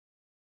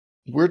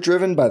We're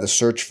driven by the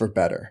search for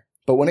better.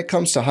 But when it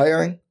comes to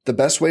hiring, the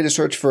best way to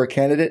search for a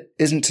candidate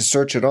isn't to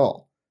search at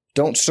all.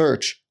 Don't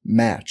search,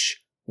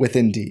 match with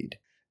Indeed.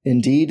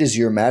 Indeed is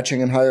your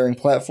matching and hiring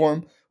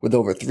platform with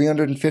over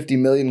 350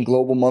 million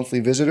global monthly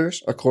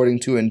visitors,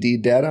 according to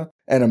Indeed data,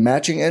 and a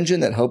matching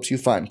engine that helps you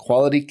find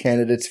quality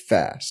candidates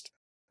fast.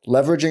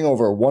 Leveraging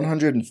over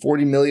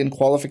 140 million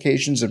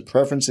qualifications and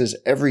preferences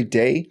every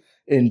day,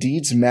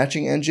 Indeed's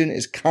matching engine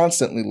is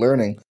constantly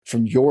learning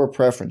from your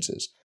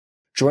preferences.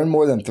 Join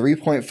more than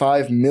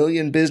 3.5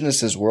 million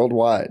businesses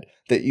worldwide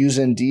that use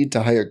Indeed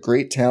to hire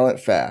great talent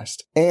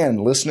fast.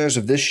 And listeners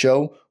of this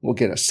show will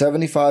get a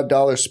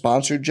 $75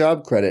 sponsored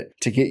job credit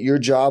to get your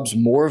jobs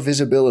more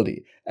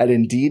visibility at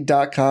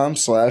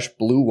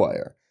Indeed.com/Blue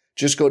Wire.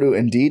 Just go to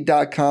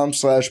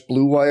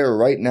Indeed.com/Blue Wire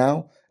right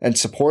now and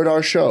support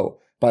our show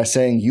by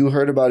saying you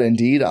heard about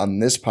Indeed on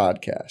this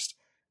podcast.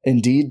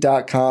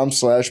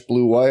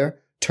 Indeed.com/Blue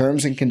Wire.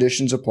 Terms and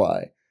conditions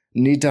apply.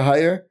 Need to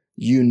hire?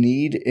 You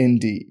need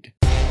Indeed.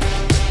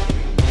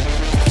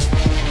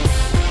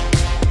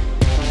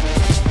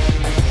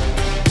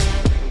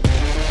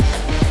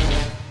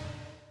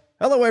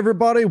 Hello,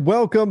 everybody.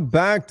 Welcome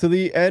back to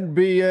the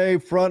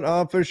NBA Front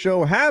Office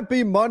Show.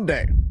 Happy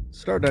Monday.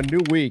 Starting a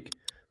new week.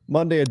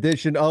 Monday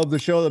edition of the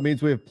show. That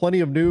means we have plenty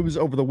of news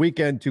over the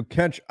weekend to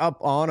catch up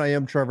on. I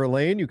am Trevor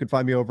Lane. You can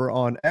find me over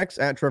on X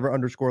at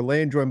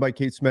Trevor_Lane, joined by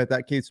Kate Smith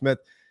at Kate Smith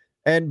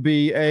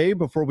NBA.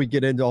 Before we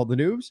get into all the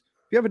news,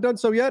 if you haven't done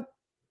so yet,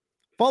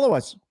 follow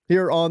us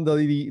here on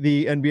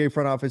the NBA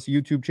Front Office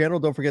YouTube channel.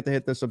 Don't forget to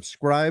hit the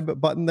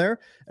subscribe button there.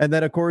 And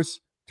then, of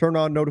course, turn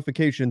on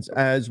notifications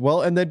as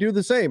well. And then do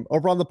the same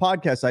over on the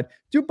podcast side.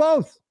 Do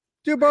both.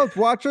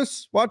 Watch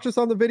us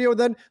on the video.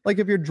 Then, like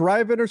if you're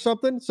driving or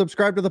something,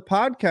 subscribe to the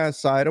podcast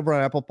side over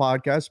on Apple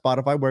Podcasts,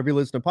 Spotify, wherever you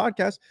listen to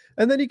podcasts.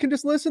 And then you can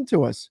just listen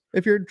to us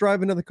if you're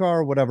driving in the car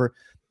or whatever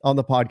on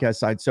the podcast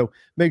side. So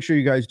make sure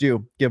you guys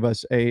do give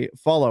us a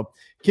follow.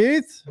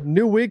 Keith,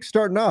 new week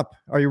starting up.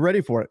 Are you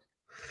ready for it?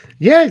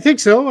 Yeah, I think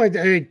so. I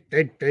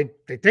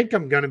think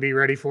I'm going to be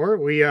ready for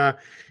it. We are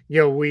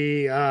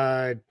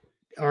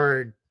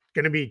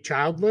going to be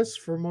childless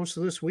for most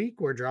of this week.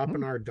 We're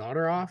dropping our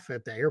daughter off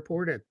at the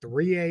airport at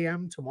 3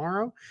 a.m.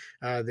 tomorrow.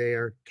 They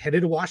are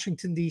headed to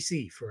Washington,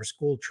 D.C. for a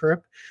school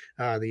trip,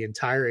 the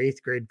entire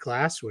 8th grade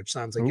class, which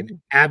sounds like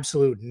an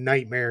absolute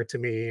nightmare to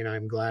me, and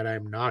I'm glad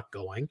I'm not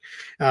going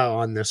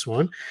on this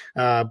one.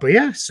 But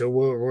yeah,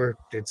 so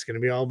it's going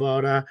to be all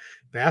about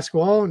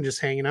basketball and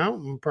just hanging out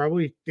and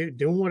probably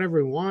doing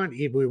whatever we want.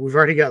 We've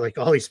already got like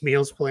all these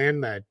meals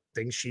planned that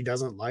things she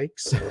doesn't like.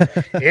 So,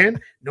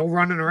 and no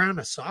running around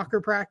to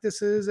soccer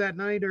practices at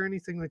night or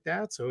anything like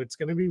that. So it's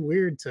going to be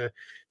weird to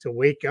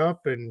wake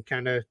up and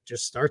kind of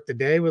just start the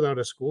day without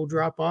a school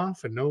drop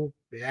off and no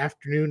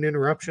afternoon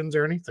interruptions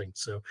or anything.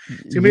 So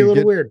it's gonna be a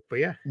little weird, but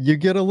yeah, you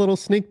get a little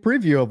sneak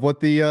preview of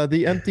what the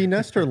empty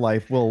nester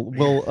life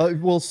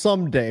will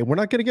someday. We're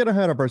not going to get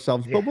ahead of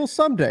ourselves, but will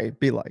someday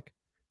be like.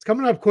 It's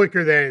coming up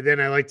quicker than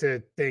I like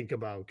to think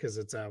about because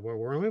it's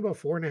we're only about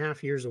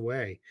 4.5 years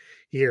away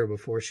here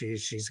before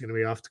she's going to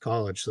be off to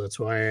college. So that's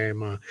why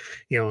I'm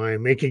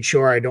I'm making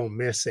sure I don't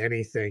miss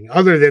anything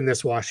other than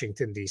this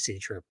Washington D.C.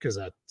 trip because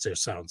that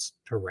just sounds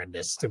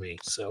horrendous to me.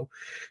 So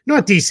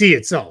not D.C.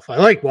 itself. I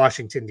like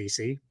Washington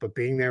D.C., but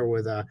being there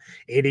with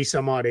 80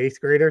 some odd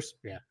 8th graders,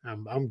 yeah,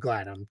 I'm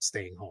glad I'm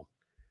staying home.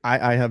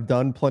 I have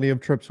done plenty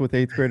of trips with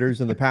 8th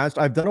graders in the past.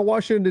 I've done a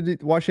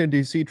Washington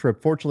D.C.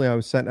 trip. Fortunately, I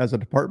was sent as a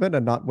department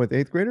and not with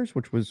 8th graders,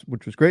 which was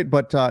great.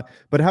 But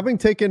having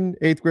taken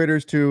 8th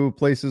graders to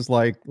places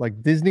like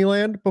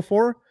Disneyland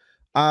before,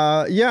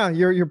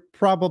 you're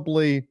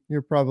probably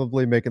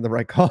making the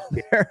right call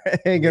there,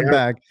 hanging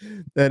back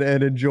and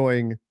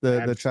enjoying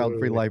the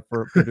child-free life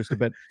for just a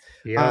bit.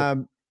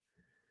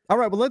 All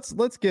right, well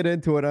let's get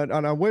into it.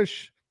 And I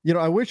wish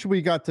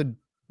we got to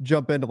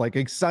jump into like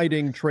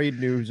exciting trade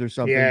news or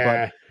something,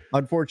 but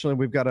unfortunately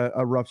we've got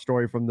a rough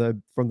story from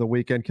the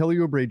weekend. Kelly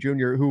Oubre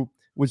Jr., who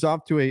was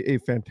off to a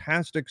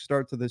fantastic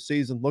start to the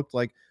season, looked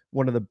like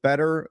one of the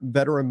better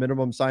veteran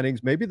minimum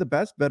signings, maybe the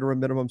best veteran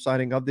minimum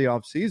signing of the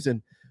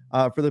offseason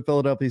for the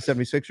Philadelphia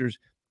 76ers,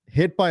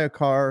 hit by a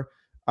car,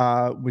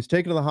 was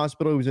taken to the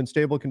hospital. He was in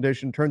stable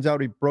condition. Turns out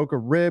he broke a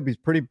rib. He's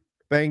pretty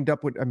banged up.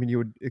 You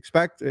would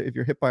expect if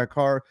you're hit by a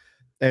car.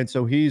 And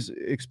so he's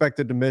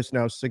expected to miss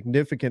now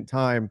significant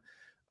time.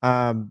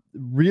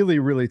 Really,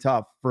 really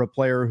tough for a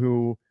player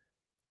who,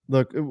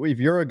 look, if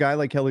you're a guy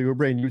like Kelly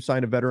Oubre and you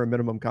sign a veteran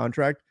minimum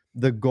contract,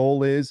 the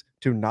goal is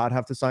to not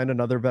have to sign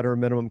another veteran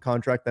minimum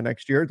contract the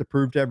next year to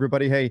prove to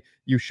everybody, hey,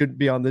 you shouldn't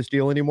be on this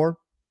deal anymore.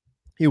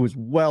 He was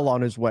well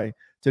on his way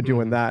to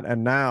doing that.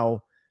 And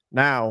now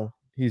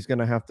he's going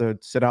to have to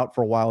sit out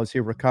for a while as he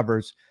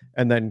recovers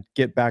and then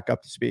get back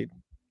up to speed.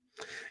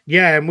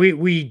 Yeah. And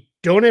we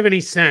don't have any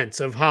sense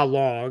of how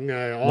long.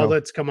 All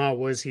that's come out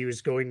was he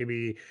was going to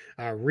be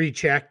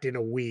rechecked in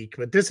a week,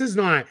 but this is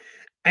not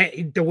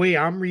The way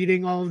I'm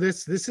reading all of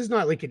this is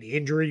not like an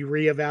injury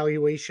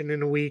reevaluation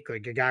in a week.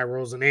 Like a guy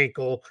rolls an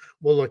ankle,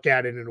 we'll look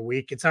at it in a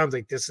week. It sounds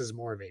like this is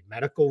more of a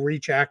medical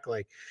recheck.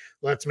 Like,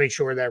 let's make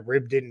sure that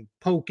rib didn't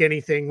poke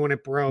anything when it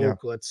Yeah.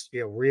 broke. Let's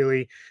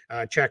really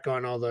check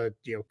on all the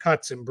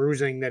cuts and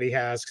bruising that he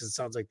has, because it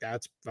sounds like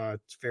that's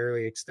it's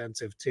fairly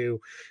extensive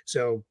too.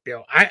 So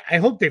I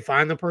hope they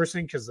find the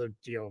person, because the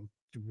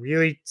the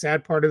really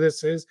sad part of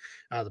this is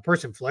the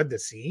person fled the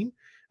scene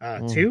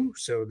Mm. too.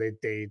 So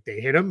they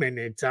hit him, and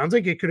it sounds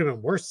like it could have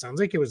been worse. It sounds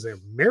like it was their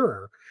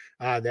mirror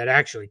that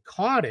actually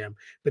caught him,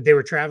 but they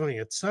were traveling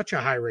at such a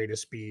high rate of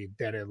speed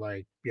that it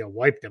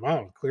wiped him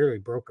out and clearly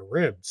broke a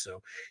rib.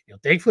 So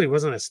thankfully, it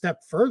wasn't a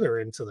step further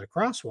into the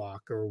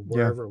crosswalk or Yeah.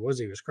 wherever it was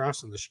he was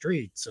crossing the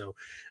street. So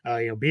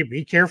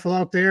be careful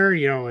out there.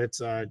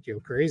 It's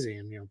crazy,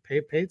 and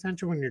pay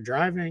attention when you're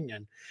driving,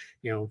 and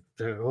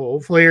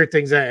hopefully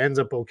things that ends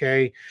up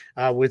okay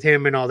with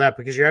him and all that,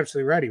 because you're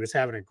absolutely right. He was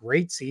having a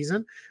great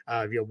season.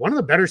 One of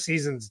the better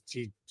seasons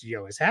he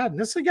has had. And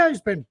this is a guy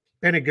who's been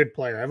a good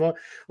player. I've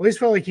always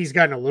felt like he's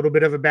gotten a little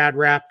bit of a bad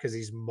rap because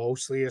he's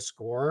mostly a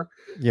scorer,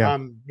 Yeah.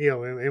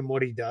 in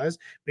what he does.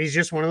 But he's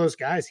just one of those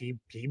guys. He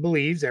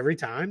believes every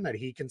time that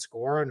he can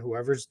score on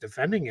whoever's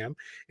defending him.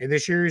 And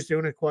this year he's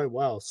doing it quite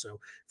well. So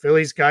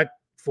Philly's got,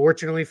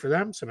 fortunately for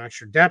them, some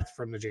extra depth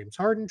from the James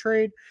Harden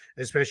trade,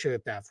 especially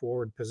at that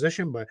forward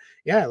position. But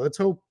yeah, let's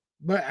hope.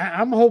 But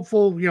I'm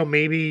hopeful,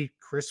 maybe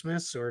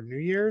Christmas or New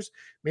Year's,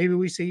 maybe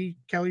we see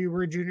Kelly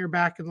Oubre Jr.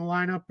 back in the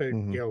lineup. But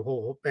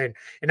Hmm.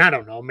 and I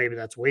don't know, maybe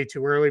that's way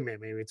too early.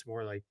 Maybe it's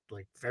more like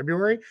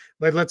February.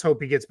 But let's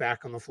hope he gets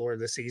back on the floor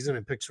this season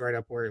and picks right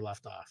up where he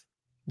left off.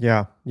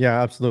 Yeah.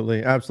 Yeah.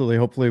 Absolutely. Absolutely.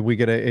 Hopefully, we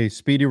get a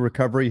speedy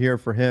recovery here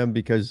for him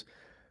because,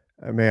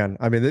 man,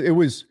 I mean, it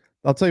was.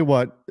 I'll tell you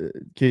what,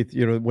 Keith.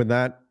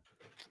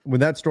 When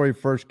that story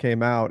first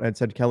came out and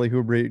said Kelly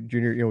Oubre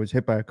Jr. Was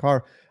hit by a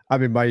car, I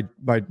mean, my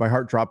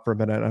heart dropped for a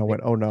minute, and I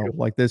went, "Oh no!"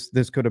 Like this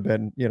could have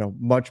been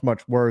much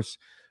worse.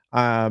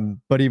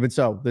 But even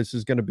so, this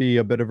is going to be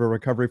a bit of a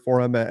recovery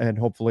for him, and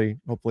hopefully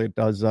it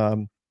does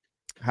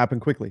happen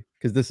quickly,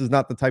 because this is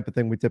not the type of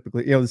thing we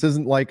typically, this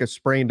isn't like a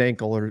sprained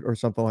ankle or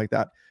something like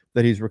that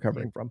he's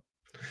recovering from.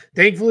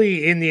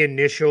 Thankfully, in the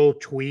initial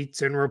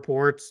tweets and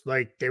reports,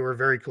 like, they were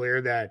very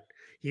clear that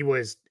he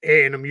was,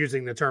 and I'm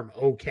using the term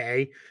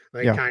okay,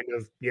 like, Yeah, kind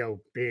of,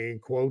 being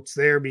quotes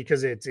there,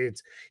 because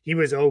it's he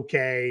was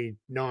okay,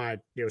 not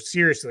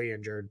seriously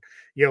injured,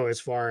 as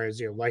far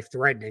as life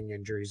threatening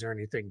injuries or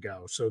anything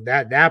go. So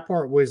that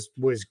part was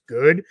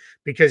good,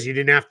 because you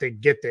didn't have to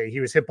get he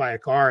was hit by a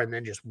car and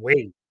then just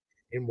wait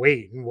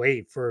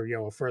for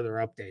a further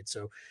update.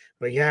 So,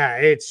 but yeah,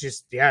 it's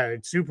just,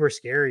 it's super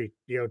scary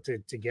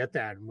to get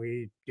that. And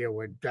we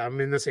when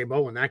I'm in the same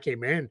boat when that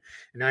came in,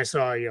 and I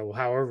saw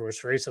however it was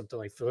phrased, something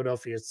like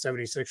Philadelphia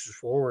 76ers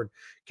forward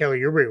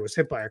Kelly Oubre was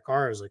hit by a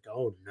car. I was like,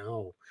 oh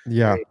no.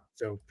 yeah, Right.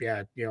 So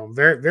yeah, I'm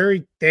very,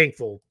 very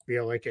thankful,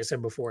 like I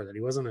said before, that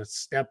he wasn't a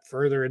step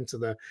further into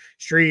the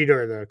street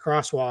or the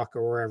crosswalk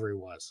or wherever he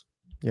was.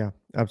 yeah,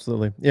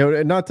 absolutely.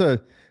 And not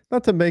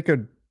to make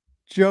a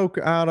joke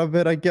out of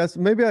it, I guess.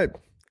 Maybe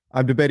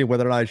I'm debating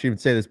whether or not I should even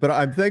say this, but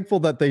I'm thankful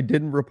that they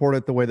didn't report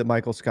it the way that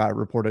Michael Scott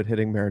reported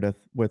hitting Meredith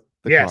with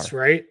the Yes, car.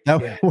 right.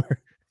 That, Yeah.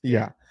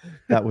 yeah,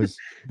 that was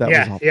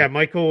Yeah, awful.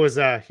 Michael was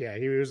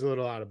he was a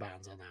little out of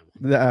bounds on that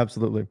one. Yeah,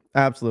 absolutely,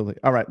 absolutely.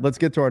 All right, let's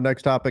get to our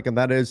next topic, and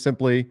that is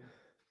simply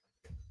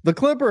the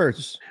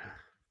Clippers.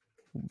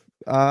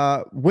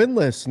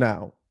 Winless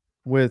now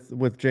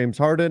with James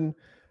Harden.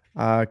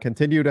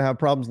 Continue to have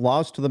problems.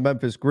 Lost to the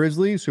Memphis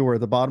Grizzlies, who are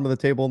at the bottom of the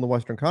table in the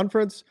Western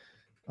Conference.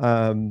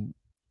 Um,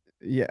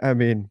 yeah, I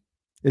mean,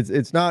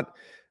 it's not,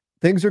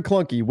 things are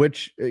clunky.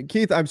 Which,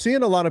 Keith, I'm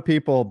seeing a lot of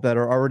people that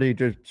are already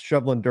just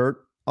shoveling dirt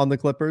on the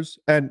Clippers,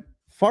 and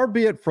far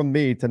be it from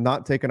me to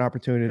not take an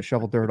opportunity to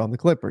shovel dirt on the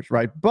Clippers,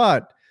 right?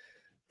 But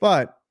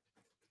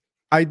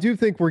I do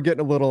think we're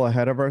getting a little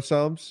ahead of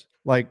ourselves.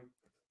 Like,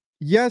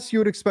 yes, you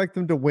would expect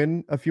them to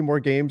win a few more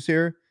games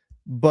here,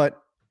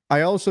 but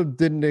I also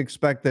didn't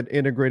expect that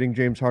integrating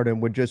James Harden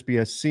would just be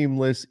a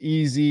seamless,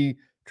 easy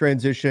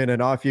transition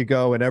and off you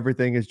go, and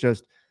everything is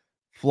just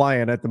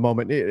flying at the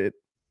moment.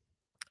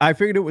 I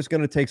figured it was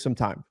going to take some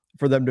time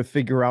for them to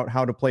figure out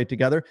how to play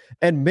together,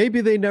 and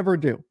maybe they never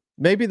do.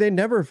 Maybe they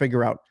never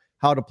figure out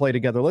how to play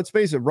together. Let's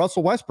face it,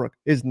 Russell Westbrook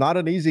is not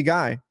an easy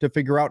guy to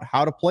figure out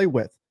how to play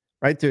with,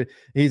 right?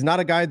 He's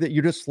not a guy that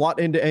you just slot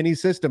into any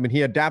system and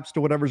he adapts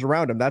to whatever's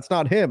around him. That's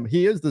not him.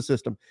 He is the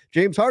system.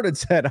 James Harden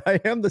said,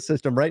 I am the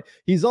system, right?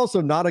 He's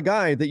also not a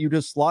guy that you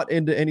just slot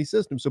into any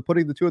system. So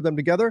putting the two of them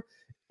together,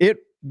 it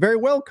very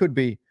well could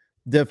be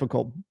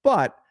difficult.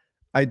 But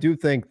I do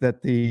think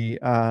that the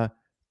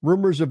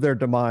rumors of their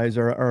demise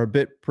are a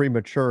bit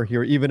premature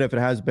here, even if it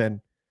has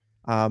been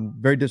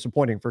very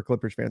disappointing for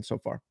Clippers fans so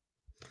far.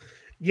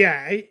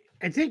 Yeah,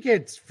 I think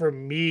it's, for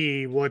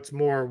me, what's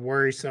more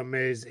worrisome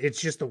is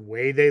it's just the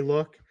way they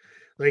look.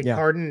 Like Yeah.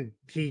 Harden,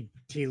 he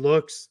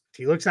looks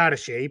out of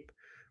shape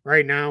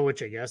right now,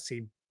 which I guess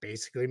he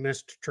basically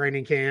missed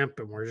training camp,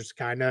 and we're just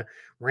kind of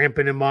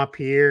ramping him up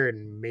here.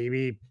 And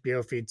maybe,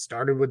 if he'd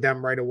started with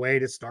them right away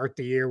to start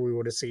the year, we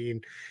would have seen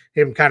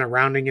him kind of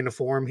rounding into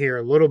form here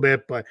a little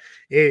bit. But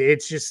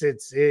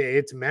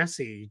it's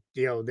messy.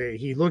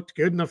 He looked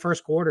good in the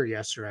first quarter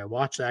yesterday. I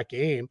watched that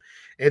game,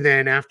 and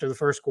then after the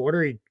first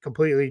quarter, he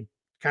completely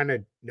kind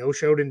of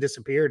no-showed and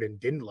disappeared and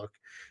didn't look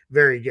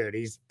very good.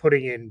 He's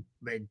putting in,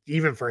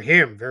 even for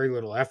him, very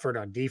little effort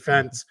on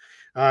defense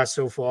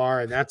so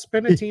far. And that's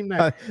been a team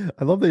that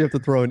I love that you have to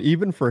throw in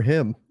even for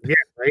him. Yeah,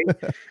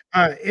 right.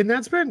 And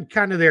that's been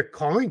kind of their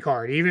calling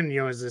card, even,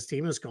 as this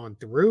team has gone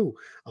through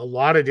a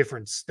lot of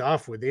different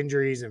stuff with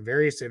injuries and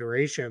various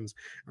iterations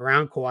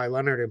around Kawhi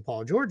Leonard and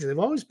Paul George. They've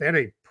always been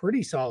a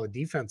pretty solid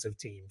defensive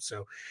team.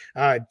 So,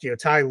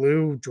 Ty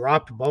Lue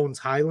dropped Bones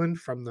Highland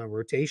from the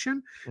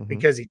rotation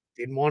because he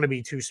didn't want to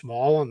be too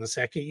small on the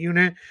second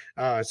unit.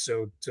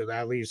 So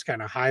that leaves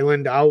kind of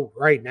Highland out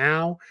right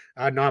now,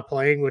 not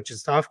playing, which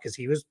is tough because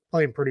he was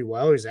playing pretty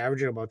well. He's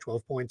averaging about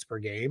 12 points per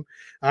game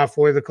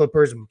for the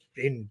Clippers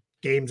in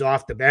games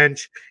off the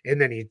bench,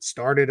 and then he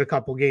started a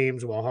couple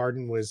games while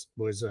Harden was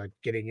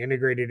getting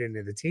integrated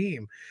into the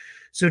team.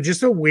 So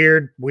just a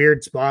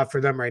weird spot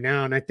for them right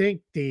now. And I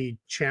think the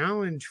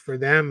challenge for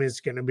them is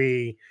going to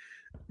be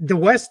the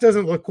West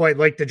doesn't look quite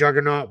like the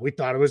juggernaut we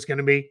thought it was going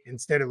to be.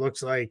 Instead, it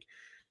looks like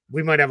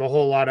we might have a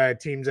whole lot of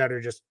teams that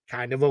are just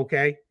kind of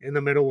okay in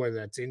the middle, whether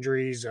that's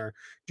injuries or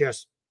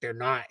just they're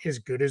not as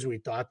good as we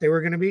thought they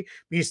were going to be.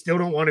 But you still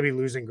don't want to be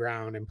losing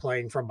ground and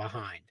playing from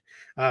behind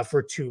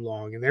for too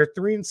long. And they're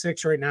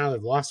 3-6 right now.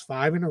 They've lost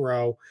 5 in a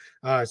row.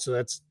 So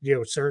that's,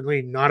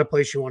 certainly not a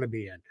place you want to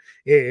be in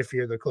if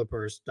you're the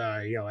Clippers,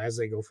 as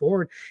they go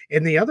forward.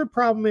 And the other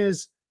problem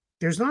is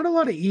there's not a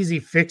lot of easy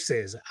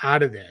fixes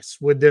out of this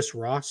with this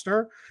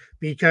roster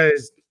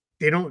because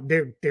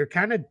they're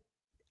kind of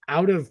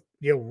out of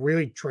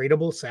really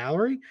tradable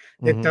salary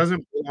that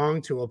doesn't belong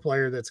to a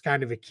player that's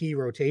kind of a key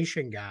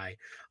rotation guy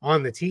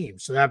on the team.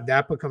 So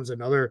that becomes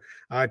another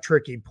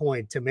tricky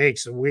point to make.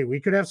 So we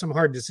could have some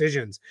hard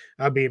decisions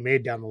being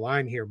made down the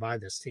line here by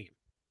this team.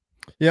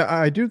 Yeah,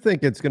 I do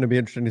think it's going to be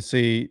interesting to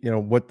see,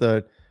 what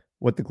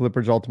the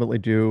Clippers ultimately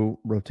do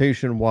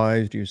rotation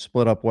wise. Do you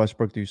split up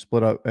Westbrook? Do you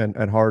split up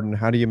and Harden?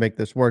 How do you make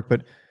this work?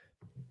 But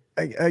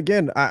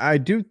again, I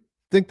do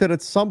think that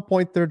at some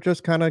point they're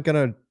just kind of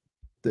going to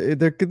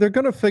they're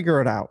going to figure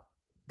it out.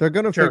 They're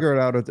going to figure it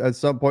out at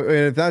some point.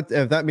 And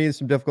if that means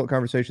some difficult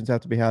conversations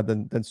have to be had,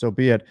 then so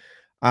be it.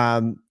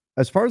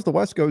 As far as the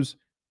West goes,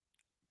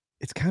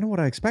 it's kind of what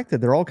I expected.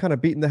 They're all kind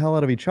of beating the hell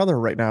out of each other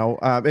right now.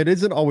 It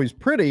isn't always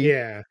pretty,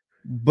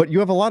 but you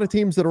have a lot of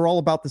teams that are all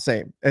about the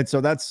same, and so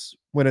that's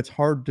when it's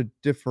hard to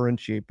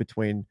differentiate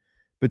between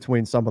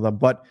some of them.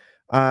 But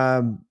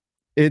I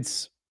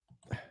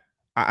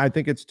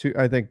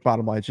think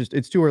bottom line,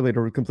 it's too early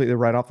to completely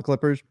write off the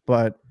Clippers,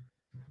 but.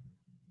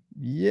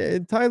 Yeah,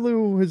 Ty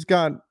Lue he's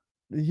got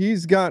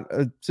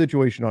a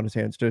situation on his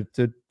hands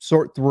to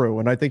sort through,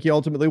 and I think he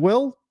ultimately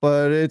will,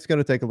 but it's going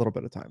to take a little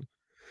bit of time.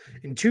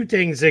 And two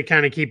things that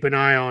kind of keep an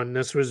eye on.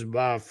 This was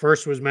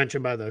first was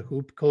mentioned by the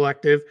Hoop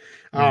Collective.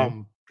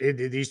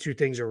 These two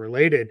things are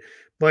related,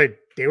 but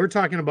they were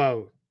talking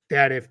about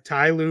that if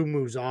Ty Lue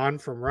moves on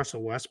from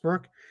Russell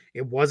Westbrook,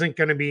 it wasn't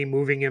going to be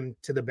moving him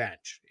to the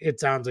bench. It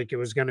sounds like it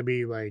was going to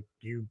be like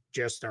you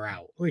just are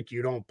out, like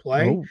you don't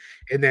play,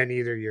 and then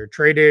either you're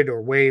traded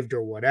or waived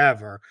or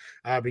whatever,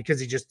 because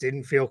he just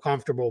didn't feel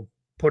comfortable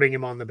putting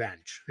him on the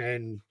bench.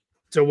 And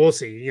so we'll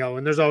see,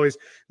 and there's always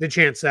the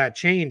chance that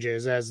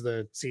changes as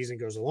the season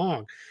goes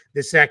along.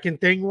 The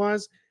second thing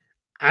was,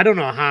 I don't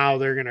know how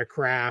they're going to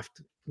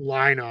craft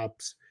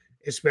lineups,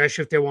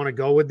 especially if they want to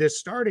go with this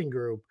starting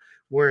group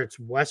where it's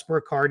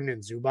Westbrook, Harden,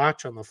 and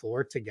Zubac on the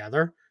floor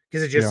together,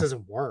 because it just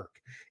doesn't work.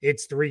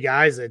 It's 3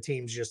 guys that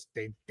teams just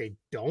they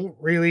don't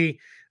really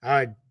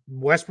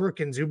Westbrook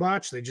and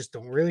Zubac, they just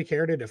don't really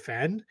care to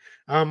defend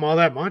all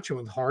that much. And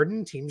with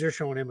Harden, teams are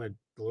showing him a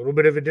little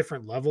bit of a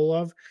different level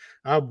of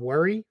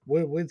worry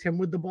with him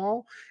with the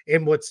ball.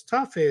 And what's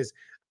tough is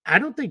I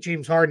don't think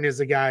James Harden is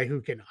the guy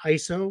who can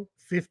ISO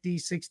 50,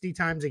 60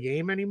 times a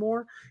game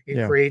anymore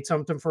and create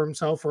something for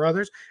himself or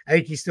others. I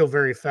think he's still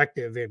very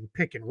effective in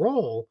pick and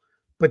roll,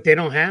 but they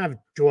don't have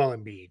Joel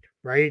Embiid,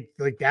 right?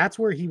 Like that's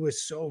where he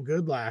was so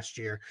good last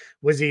year,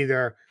 was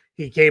either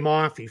he came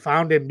off, he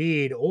found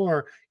Embiid,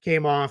 or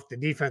came off, the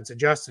defense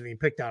adjusted and he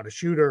picked out a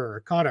shooter or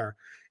a cutter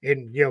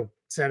and,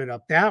 set it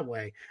up that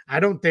way. I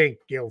don't think,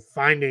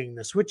 finding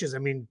the switches. I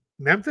mean,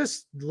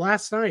 Memphis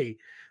last night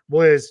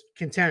was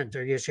content,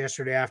 I guess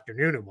yesterday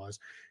afternoon it was,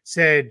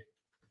 said,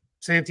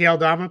 Santi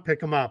Aldama,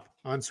 pick him up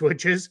on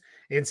switches.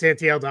 And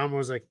Santi Aldama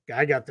was like,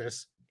 I got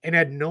this. And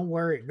had no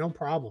worry, no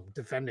problem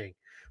defending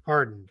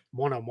Harden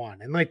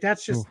one-on-one. And like,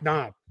 that's just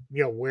not,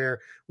 where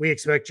we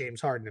expect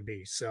James Harden to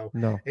be. So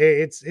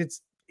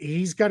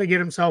he's got to get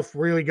himself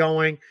really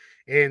going.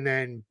 And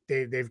then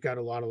they've got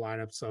a lot of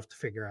lineup stuff to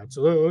figure out.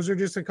 So those are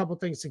just a couple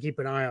things to keep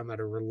an eye on that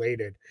are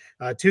related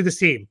to this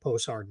team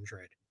post-Harden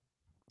trade.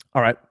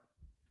 All right.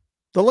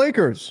 The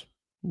Lakers,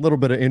 a little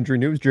bit of injury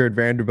news. Jared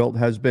Vanderbilt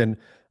has been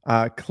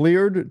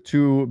cleared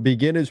to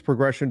begin his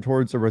progression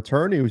towards a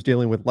return. He was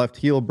dealing with left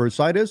heel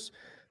bursitis.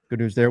 Good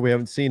news there. We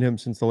haven't seen him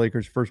since the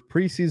Lakers' first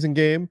preseason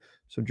game.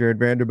 So Jared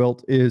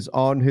Vanderbilt is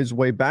on his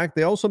way back.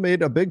 They also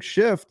made a big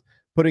shift,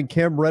 putting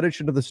Cam Reddish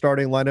into the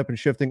starting lineup and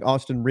shifting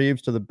Austin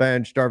Reeves to the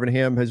bench. Darvin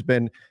Ham has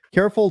been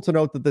careful to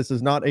note that this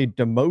is not a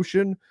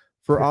demotion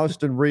for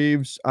Austin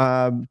Reeves.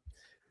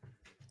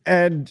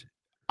 And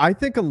I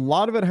think a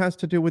lot of it has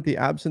to do with the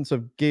absence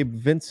of Gabe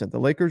Vincent. The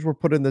Lakers were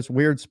put in this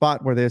weird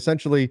spot where they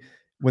essentially,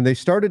 when they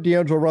started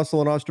D'Angelo Russell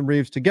and Austin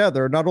Reeves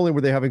together, not only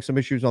were they having some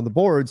issues on the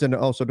boards and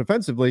also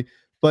defensively,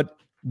 but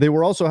they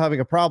were also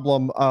having a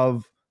problem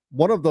of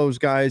one of those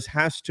guys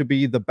has to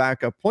be the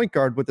backup point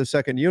guard with the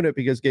second unit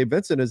because Gabe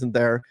Vincent isn't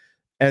there.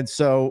 And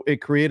so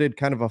it created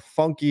kind of a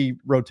funky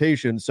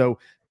rotation. So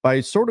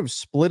by sort of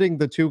splitting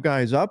the two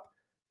guys up,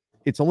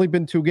 it's only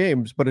been 2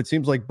 games, but it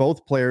seems like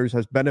both players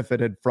has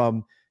benefited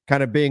from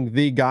kind of being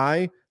the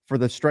guy for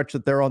the stretch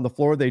that they're on the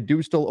floor. They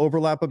do still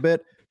overlap a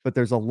bit, but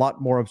there's a lot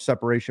more of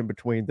separation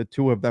between the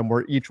two of them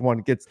where each one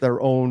gets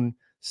their own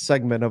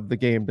segment of the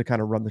game to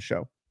kind of run the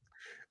show.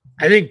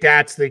 I think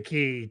that's the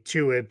key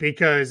to it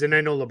because, and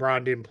I know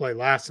LeBron didn't play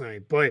last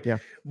night, but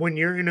when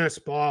you're in a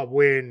spot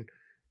when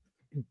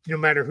no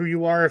matter who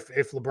you are,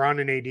 if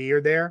LeBron and AD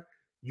are there,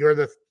 you're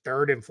the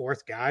third and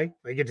fourth guy.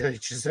 Like it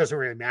just doesn't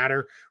really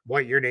matter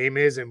what your name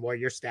is and what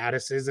your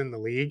status is in the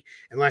league,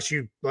 unless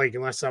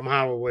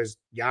somehow it was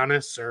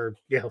Giannis or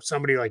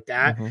somebody like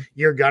that. Mm-hmm.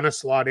 You're gonna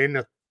slot in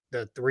the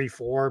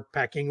 3-4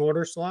 pecking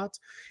order slots.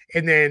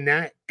 And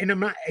then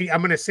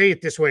I'm gonna say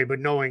it this way, but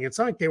knowing it's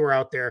not like they were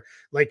out there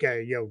like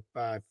a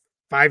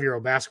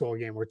 5-year-old basketball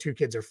game where 2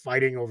 kids are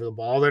fighting over the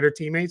ball that are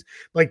teammates,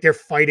 like they're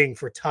fighting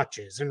for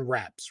touches and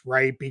reps,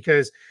 right?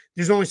 Because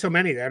there's only so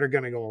many that are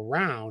going to go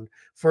around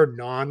for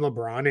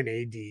non-LeBron and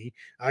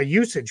AD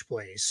usage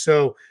plays.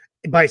 So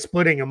by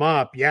splitting them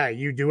up,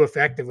 you do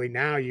effectively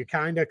now you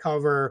kind of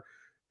cover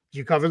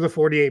the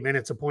 48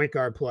 minutes of point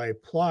guard play,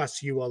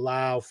 plus you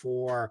allow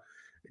for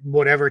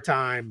whatever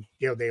time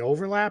they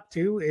overlap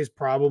too is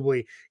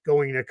probably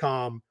going to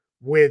come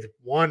with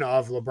one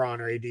of LeBron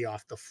or AD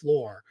off the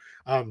floor,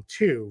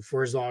 too,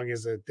 for as long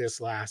as this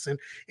lasts. And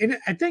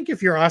I think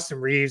if you're Austin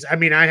Reeves, I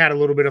mean, I had a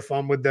little bit of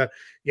fun with the,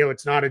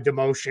 it's not a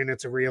demotion,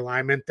 it's a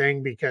realignment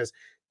thing, because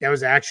that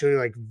was actually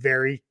like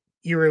very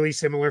eerily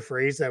similar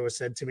phrase that was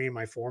said to me in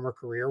my former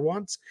career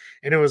once.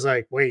 And it was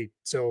like, wait,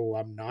 so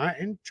I'm not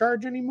in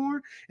charge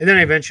anymore? And then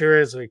I eventually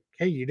was like,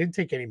 hey, you didn't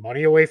take any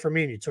money away from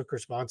me and you took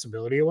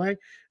responsibility away.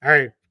 All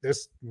right,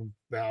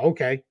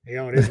 okay,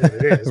 it is what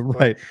it is.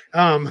 Right.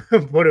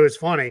 But it was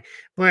funny.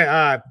 But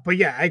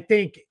yeah,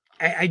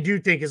 I do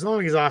think as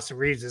long as Austin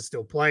Reeves is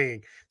still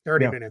playing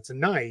 30 minutes a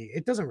night,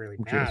 it doesn't really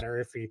matter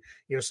if he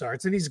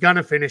starts, and he's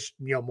gonna finish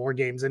more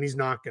games than he's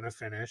not gonna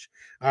finish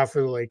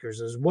for the Lakers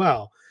as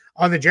well.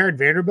 On the Jared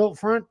Vanderbilt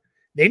front,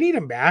 they need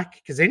him back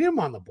because they need him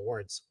on the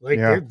boards. Like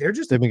they're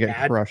just a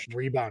bad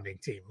rebounding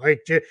team.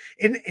 Like,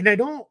 and I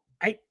don't.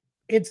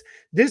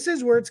 This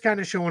is where it's kind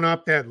of showing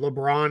up that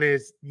LeBron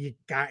is, you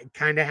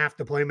kind of have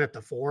to play him at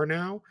the 4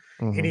 now.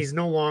 Mm-hmm. And he's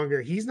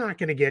not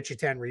going to get you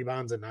 10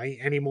 rebounds a night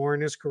anymore in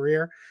his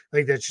career.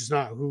 Like that's just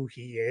not who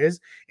he is.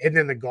 And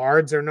then the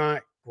guards are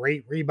not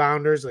great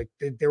rebounders. Like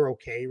they're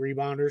okay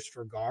rebounders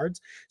for guards.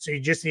 So you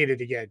just needed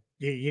to get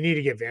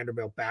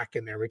Vanderbilt back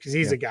in there because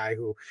he's a guy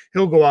who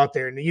he'll go out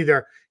there and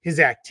either his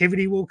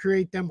activity will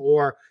create them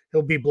or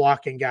he'll be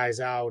blocking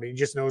guys out. He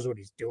just knows what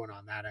he's doing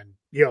on that end,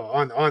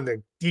 on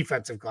the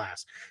defensive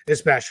glass,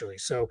 especially.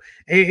 So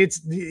I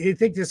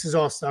think this is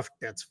all stuff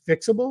that's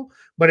fixable,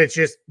 but it's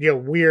just,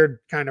 weird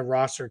kind of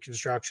roster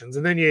constructions.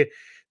 And then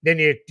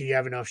do you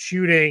have enough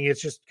shooting?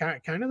 It's just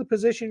kind of the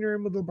position you're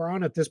in with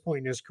LeBron at this point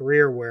in his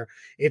career where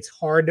it's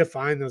hard to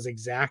find those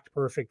exact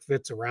perfect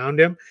fits around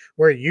him,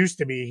 where it used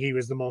to be he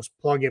was the most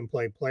plug and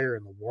play player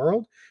in the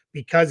world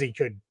because he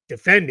could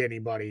defend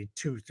anybody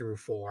 2 through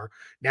 4.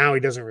 Now he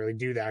doesn't really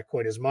do that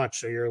quite as much.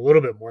 So you're a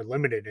little bit more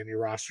limited in your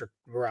roster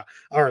or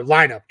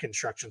lineup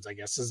constructions, I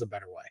guess is a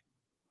better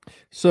way.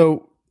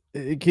 So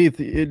Keith,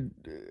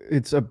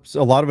 it's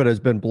a lot of it has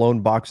been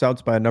blown box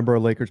outs by a number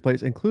of Lakers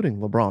players, including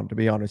LeBron, to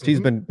be honest. He's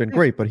been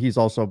great, but he's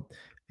also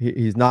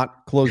he's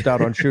not closed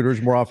out on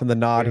shooters more often than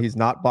not. He's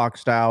not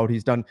boxed out.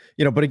 He's done,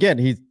 but again,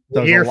 he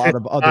does a lot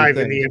of other things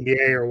in the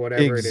NBA or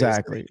whatever.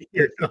 Exactly.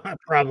 You're not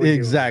probably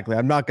exactly.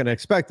 I'm not going to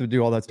expect to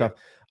do all that stuff.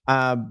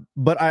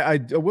 But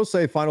I will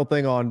say final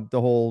thing on the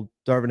whole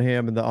Darvin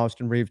Ham and the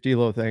Austin Reeves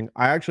D'Lo thing.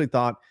 I actually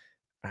thought,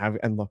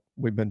 and look,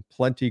 we've been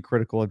plenty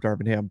critical of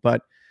Darvin Ham,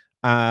 but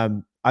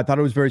I thought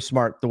it was very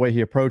smart the way he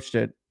approached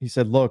it. He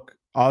said, look,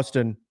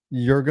 Austin,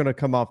 you're going to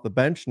come off the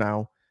bench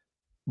now,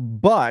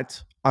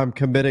 but I'm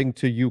committing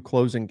to you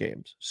closing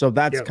games. So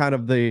that's kind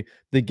of the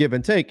give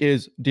and take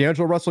is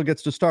D'Angelo Russell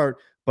gets to start,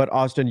 but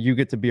Austin, you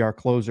get to be our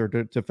closer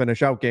to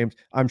finish out games.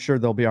 I'm sure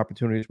there'll be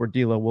opportunities where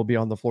D'Lo will be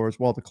on the floor as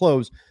well to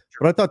close.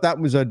 But I thought that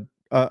was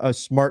a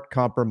smart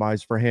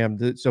compromise for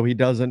him. So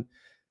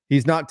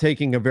he's not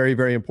taking a very,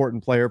 very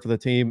important player for the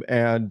team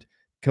and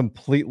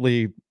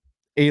completely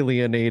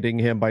alienating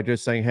him by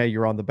just saying, hey,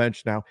 you're on the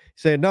bench now.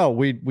 Saying, no,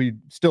 we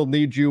still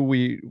need you.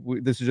 We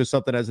this is just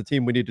something as a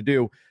team we need to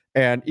do.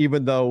 And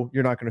even though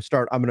you're not going to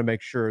start, I'm going to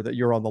make sure that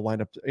you're on the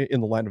lineup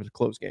in the lineup to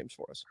close games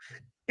for us.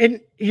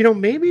 And,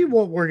 maybe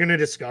what we're going to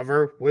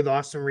discover with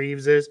Austin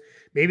Reeves is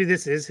maybe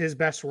this is his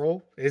best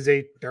role, is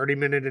a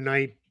 30-minute a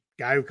night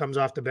guy who comes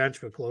off the bench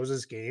but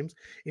closes games.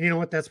 And you know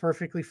what? That's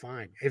perfectly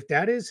fine. If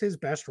that is his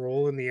best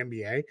role in the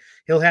NBA,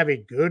 he'll have a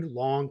good,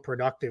 long,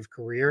 productive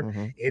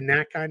career in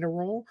that kind of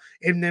role.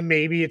 And then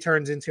maybe it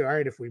turns into, all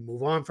right, if we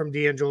move on from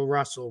D'Angelo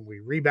Russell and we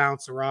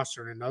rebalance the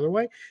roster in another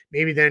way,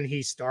 maybe then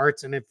he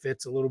starts and it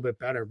fits a little bit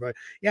better. But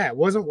yeah, it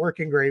wasn't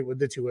working great with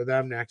the two of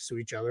them next to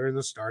each other in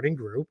the starting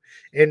group.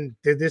 And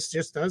this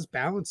just does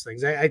balance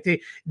things. I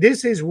think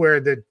this is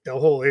where the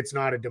whole "it's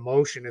not a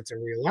demotion, it's a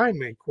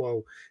realignment"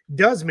 quote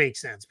does make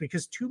sense,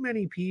 because too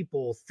many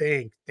people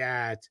think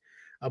that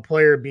a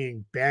player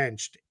being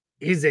benched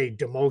is a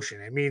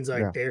demotion. It means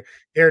like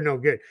they're no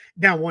good.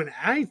 Now, when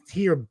I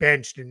hear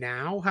benched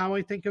now, how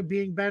I think of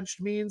being benched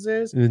means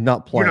is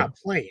not playing. You're not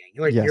playing.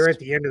 Like you're at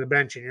the end of the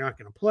bench and you're not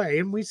going to play.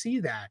 And we see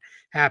that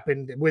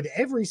happen with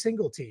every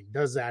single team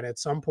does that at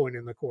some point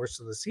in the course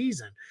of the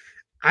season.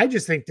 I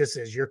just think this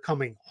is you're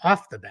coming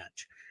off the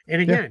bench. And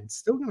again,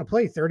 still going to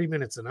play 30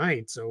 minutes a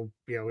night. So,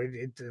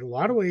 it in a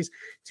lot of ways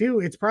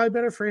too, it's probably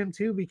better for him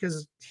too,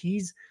 because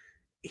he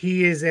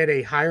is at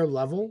a higher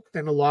level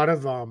than a lot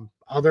of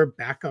other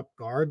backup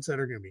guards that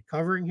are going to be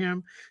covering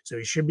him. So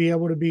he should be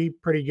able to be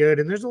pretty good.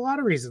 And there's a lot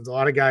of reasons. A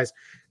lot of guys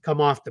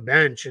come off the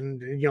bench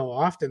and,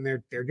 often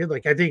they're good.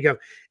 Like I think of,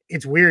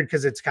 it's weird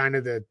because it's kind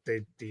of the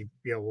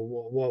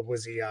what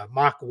was he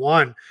Mach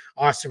 1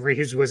 Austin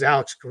Reeves was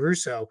Alex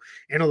Caruso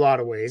in a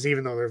lot of ways,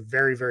 even though they're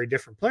very, very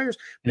different players.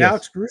 But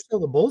Alex Caruso,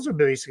 the Bulls have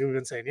basically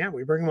been saying, yeah,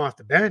 we bring him off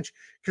the bench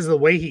because of the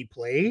way he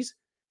plays.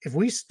 If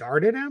we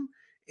started him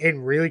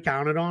and really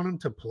counted on him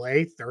to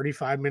play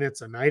 35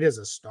 minutes a night as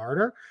a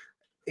starter,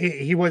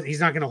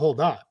 he's not going to hold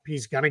up.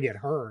 He's going to get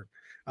hurt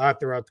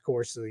throughout the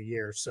course of the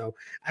year. So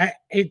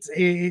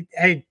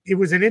it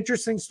was an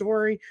interesting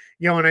story,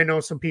 and I know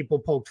some people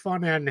poked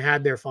fun at it and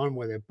had their fun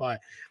with it, but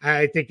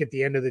I think at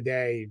the end of the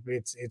day,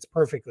 it's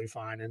perfectly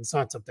fine. And it's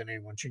not something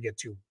anyone should get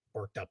too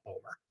worked up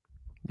over.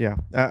 Yeah,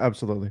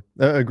 absolutely.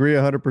 Agree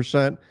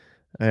 100%.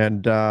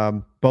 And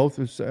both,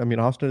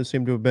 Austin has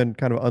seemed to have been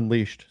kind of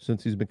unleashed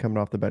since he's been coming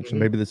off the bench. So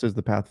maybe this is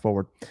the path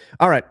forward.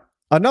 All right.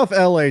 Enough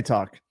LA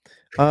talk.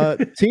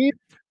 Teams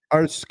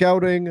are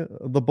scouting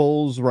the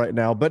Bulls right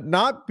now, but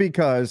not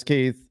because,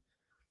 Keith,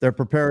 they're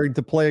preparing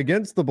to play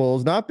against the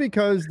Bulls, not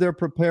because they're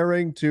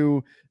preparing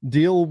to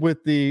deal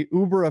with the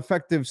uber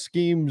effective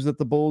schemes that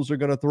the Bulls are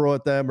going to throw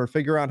at them or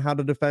figure out how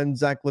to defend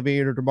Zach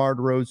LaVine or DeMar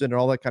DeRozan and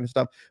all that kind of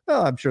stuff.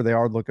 Well, I'm sure they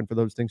are looking for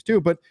those things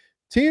too, but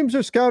teams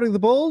are scouting the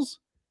Bulls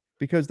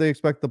because they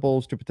expect the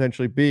Bulls to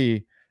potentially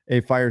be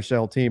a fire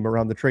sale team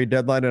around the trade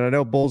deadline. And I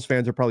know Bulls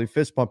fans are probably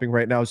fist pumping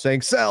right now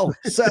saying, sell,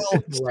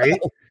 right?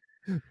 Sell.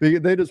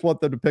 They just want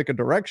them to pick a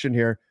direction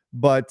here.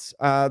 But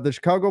the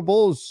Chicago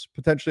Bulls,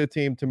 potentially a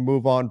team to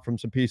move on from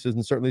some pieces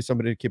and certainly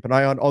somebody to keep an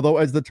eye on. Although,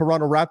 as the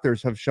Toronto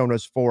Raptors have shown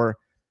us for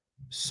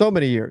so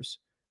many years,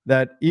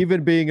 that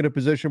even being in a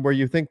position where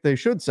you think they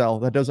should sell,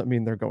 that doesn't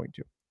mean they're going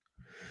to.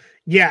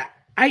 Yeah,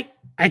 I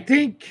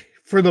think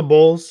for the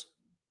Bulls,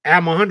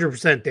 I'm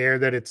 100% there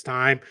that it's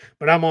time.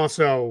 But I'm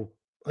also,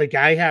 like,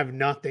 I have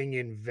nothing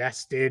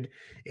invested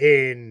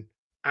in.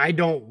 I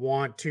don't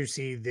want to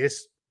see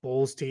this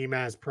Bulls team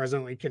as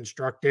presently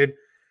constructed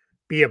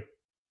be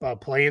a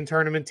play-in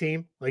tournament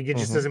team. Like it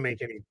just doesn't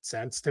make any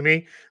sense to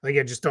me. Like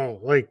I just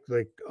don't like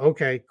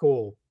okay,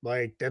 cool.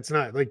 Like that's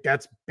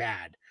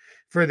bad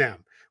for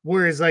them.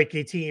 Whereas like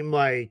a team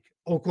like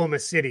Oklahoma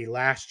City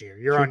last year,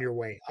 you're on your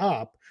way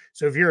up.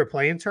 So if you're a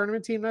play-in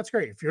tournament team, that's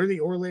great. If you're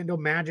the Orlando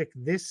Magic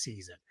this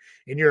season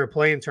and you're a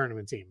play-in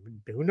tournament team,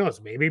 who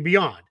knows, maybe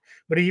beyond.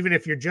 But even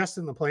if you're just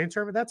in the play-in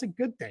tournament, that's a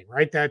good thing,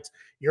 right? That's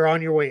you're on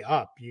your way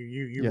up.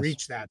 You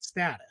reach that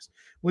status.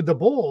 With the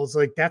Bulls,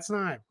 like that's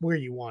not where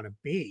you want to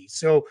be.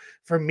 So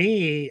for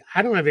me,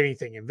 I don't have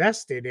anything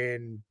invested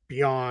in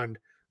beyond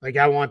like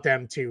I want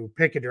them to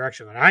pick a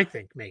direction that I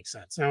think makes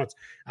sense. Now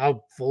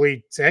I'll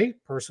fully say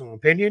personal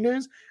opinion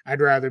is I'd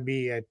rather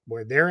be at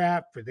where they're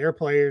at for their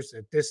players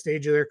at this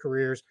stage of their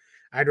careers.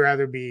 I'd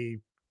rather be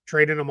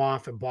trading them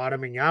off and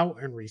bottoming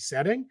out and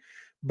resetting.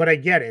 But I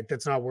get it.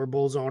 That's not where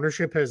Bulls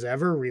ownership has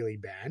ever really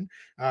been.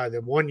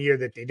 The one year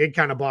that they did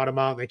kind of bottom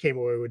out and they came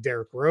away with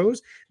Derrick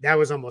Rose, that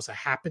was almost a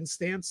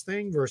happenstance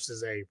thing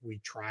versus we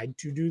tried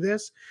to do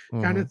this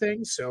kind of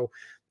thing. So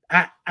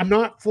I'm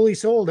not fully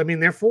sold. I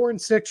mean, they're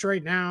 4-6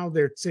 right now.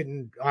 They're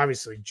sitting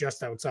obviously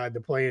just outside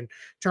the play-in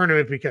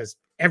tournament because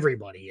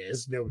everybody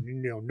is.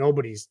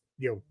 Nobody's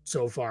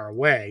so far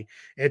away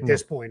at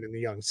this point in the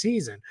young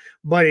season.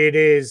 But it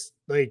is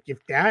like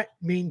if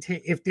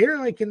they're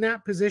like in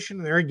that position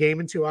and they're a game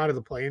or two out of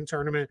the play-in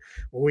tournament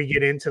when we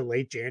get into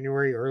late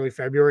January, early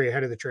February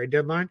ahead of the trade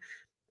deadline,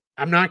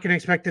 I'm not going to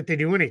expect that they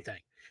do anything.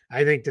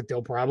 I think that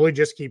they'll probably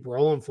just keep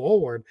rolling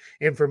forward.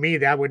 And for me,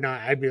 that would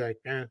not, I'd be like,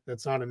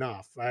 that's not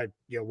enough.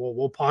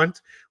 We'll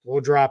punt,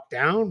 we'll drop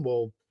down,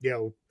 we'll,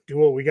 do do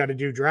what we got to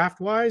do draft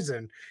wise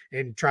and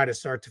try to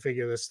start to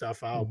figure this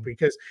stuff out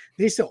because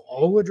they still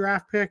owe a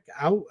draft pick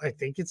out. I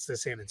think it's the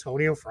San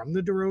Antonio from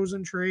the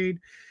DeRozan trade.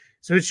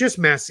 So it's just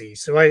messy.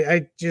 So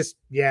I just,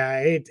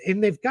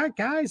 and they've got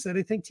guys that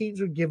I think teams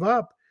would give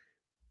up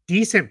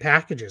decent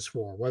packages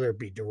for, whether it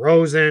be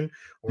DeRozan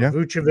or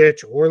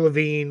Vucevic or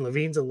Levine.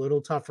 Levine's a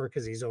little tougher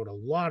because he's owed a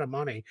lot of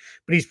money,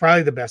 but he's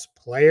probably the best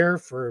player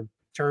for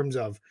terms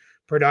of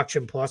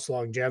production plus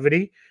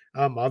longevity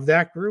of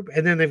that group.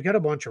 And then they've got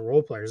a bunch of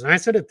role players. And I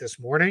said it this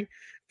morning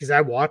because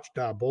I watched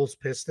Bulls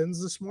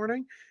Pistons this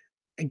morning.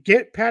 And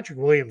get Patrick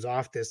Williams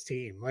off this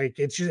team. Like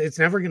it's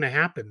never going to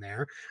happen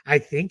there. I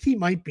think he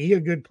might be a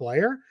good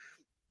player,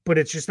 but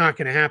it's just not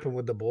going to happen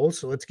with the Bulls.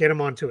 So let's get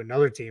him onto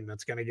another team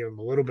that's going to give him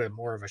a little bit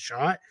more of a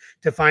shot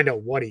to find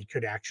out what he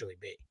could actually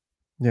be.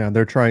 Yeah,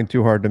 they're trying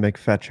too hard to make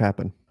fetch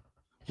happen.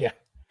 Yeah.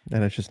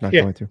 And it's just not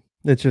going to.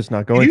 It's just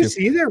not going to. Did you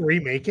see they're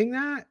remaking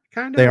that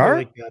kind of? They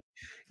are?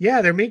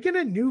 Yeah, they're making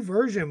a new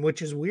version,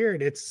 which is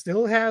weird. It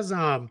still has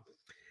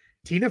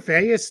Tina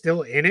Fey is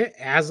still in it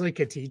as like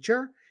a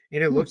teacher.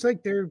 And it looks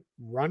like they're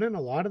running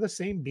a lot of the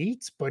same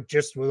beats, but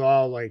just with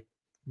all like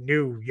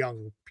new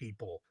young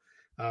people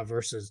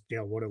versus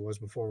what it was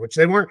before, which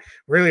they weren't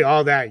really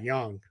all that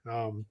young.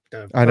 The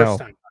first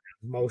time,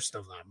 most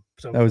of them.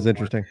 So that was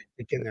interesting.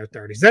 Like in their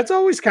 30s. That's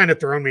always kind of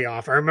thrown me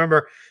off. I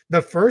remember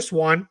the first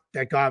one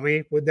that got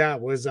me with that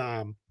was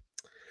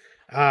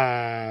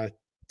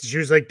she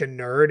was like the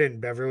nerd in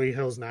Beverly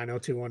Hills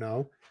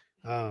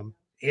 90210.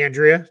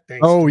 Andrea.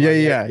 Oh,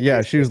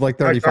 yeah. She was like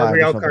 35.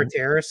 Gabrielle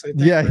Carteris, I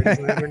think. Yeah.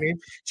 Her name.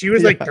 She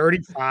was like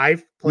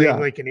 35 playing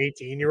like an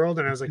 18-year-old.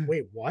 And I was like,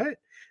 wait, what?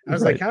 I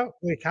was like,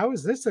 how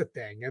is this a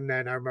thing? And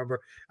then I remember,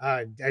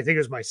 I think it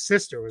was my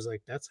sister was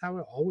like, that's how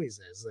it always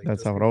is. Like,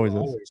 that's how it always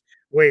is.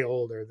 Way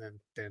older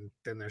than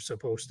they're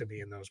supposed to be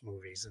in those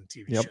movies and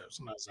TV shows.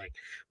 And I was like,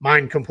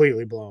 mind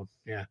completely blown.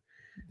 Yeah.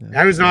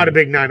 I was not a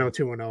big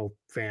 90210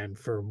 fan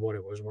for what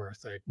it was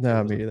worth.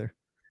 No, me either.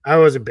 I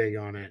wasn't big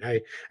on it.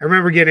 I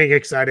remember getting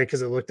excited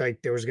because it looked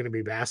like there was going to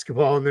be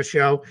basketball in the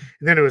show.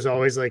 And then it was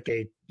always like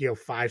a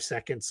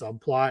 5-second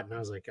subplot. And I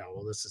was like, oh,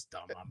 well, this is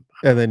dumb.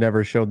 And they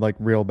never showed like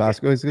real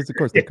basketball because of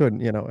course they couldn't,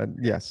 and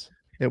yes.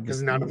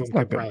 Because none of them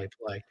could probably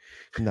play.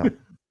 No.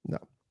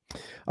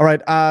 All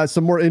right.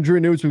 Some more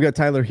injury news. We've got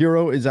Tyler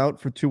Hero is out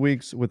for 2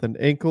 weeks with an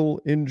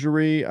ankle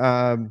injury.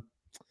 The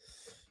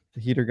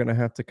Heat are going to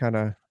have to kind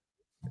of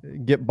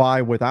get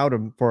by without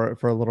him for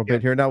a little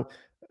bit here. Now,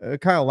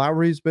 Kyle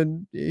Lowry's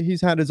he's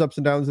had his ups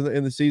and downs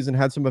in the season,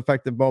 had some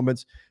effective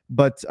moments,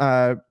 but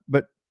of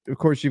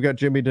course you've got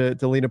Jimmy to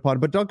lean upon.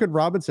 But Duncan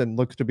Robinson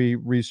looks to be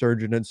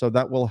resurgent, and so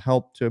that will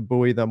help to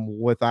buoy them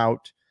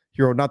without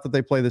Hero. Not that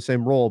they play the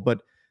same role,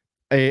 but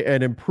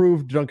an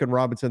improved Duncan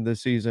Robinson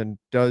this season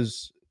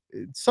does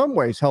in some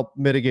ways help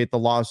mitigate the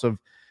loss of,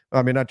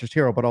 not just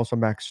Hero, but also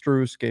Max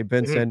Strus, Gabe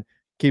Vincent,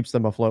 keeps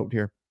them afloat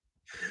here.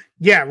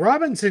 Yeah,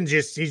 Robinson's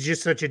he's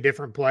just such a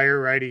different player,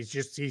 right?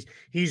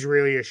 He's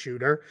really a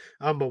shooter.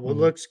 But what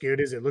looks good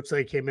is it looks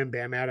like him and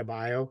Bam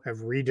Adebayo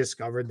have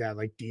rediscovered that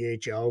like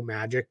DHO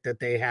magic that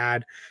they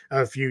had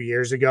a few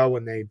years ago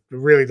when they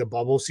really the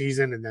bubble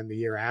season and then the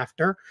year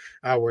after,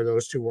 where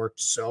those two worked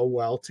so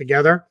well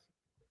together.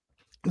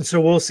 So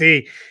we'll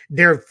see.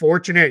 They're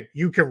fortunate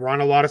you can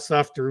run a lot of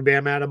stuff through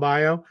Bam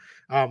Adebayo.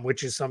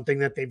 Which is something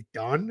that they've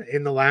done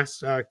in the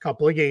last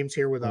couple of games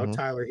here without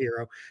Tyler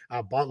Hero.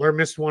 Butler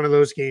missed one of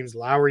those games.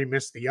 Lowry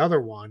missed the other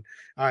one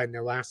in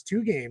their last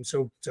 2 games.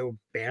 So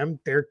Bam,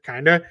 they're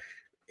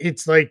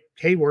it's like,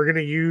 hey, we're going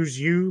to use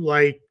you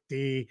like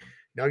the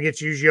Nuggets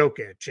use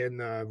Jokic and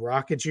the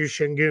Rockets use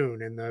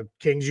Şengün and the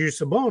Kings use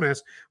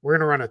Sabonis. We're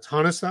going to run a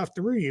ton of stuff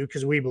through you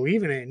because we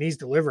believe in it and he's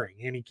delivering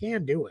and he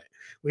can do it.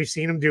 We've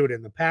seen him do it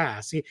in the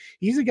past.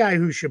 He's a guy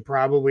who should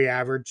probably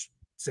average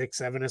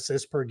 6-7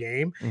 assists per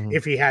game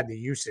if he had the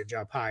usage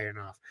up high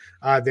enough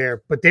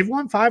there. But they've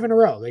won 5 in a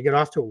row. They get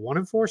off to a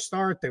 1-4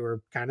 start. They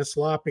were kind of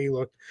sloppy,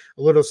 looked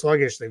a little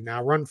sluggish. They've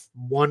now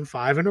won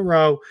 5 in a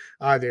row.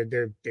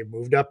 They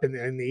moved up in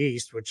the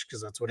East, which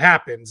because that's what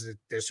happens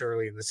this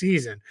early in the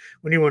season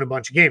when you win a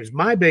bunch of games.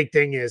 My big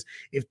thing is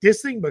if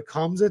this thing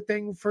becomes a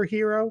thing for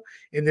Hero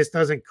and this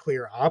doesn't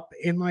clear up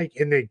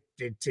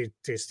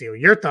to steal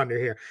your thunder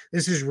here,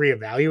 this is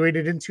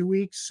reevaluated in 2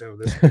 weeks, so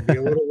this could be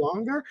a little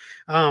longer.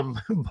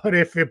 But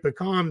if it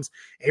becomes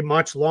a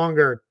much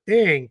longer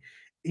thing,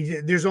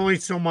 there's only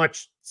so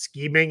much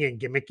scheming and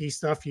gimmicky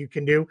stuff you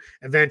can do.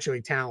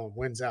 Eventually talent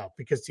wins out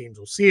because teams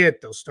will see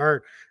it. They'll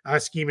start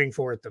scheming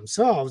for it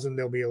themselves and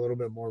they'll be a little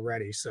bit more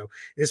ready. So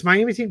this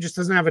Miami team just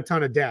doesn't have a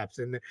ton of depth.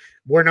 And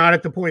we're not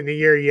at the point in the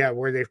year yet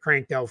where they've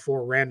cranked out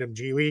 4 random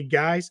G League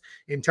guys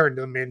and turned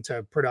them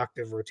into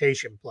productive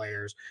rotation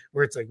players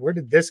where it's like, where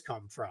did this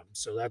come from?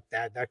 So that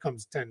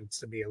tends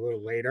to be a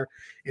little later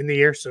in the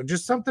year. So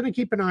just something to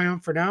keep an eye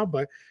on for now,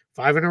 but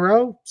 5 in a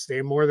row,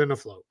 stay more than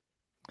afloat.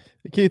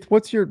 Keith,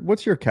 what's your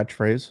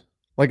catchphrase?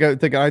 Like I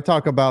think I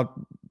talk about,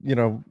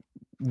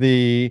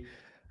 the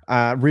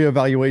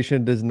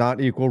reevaluation does not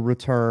equal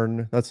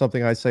return. That's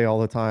something I say all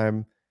the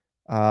time.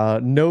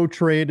 No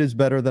trade is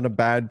better than a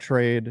bad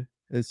trade.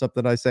 is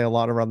something I say a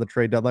lot around the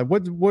trade deadline.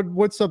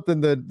 What's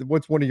something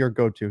what's one of your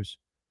go-tos?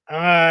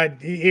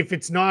 If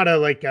it's not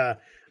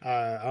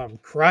a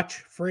crutch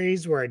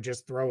phrase where I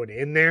just throw it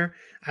in there,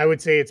 I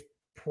would say it's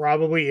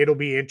probably it'll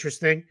be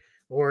interesting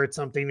or it's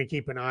something to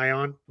keep an eye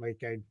on.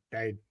 Like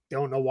I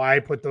don't know why I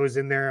put those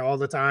in there all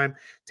the time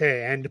to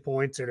end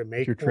points or to Your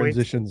make points.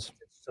 transitions.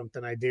 It's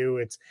something I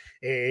do.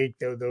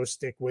 Those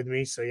stick with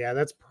me. So yeah,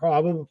 that's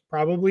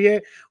probably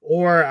it.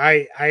 Or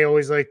I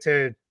always like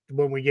to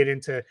when we get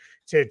into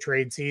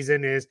trade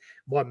season is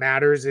what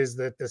matters is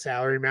that the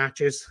salary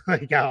matches.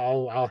 Like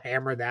I'll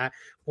hammer that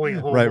point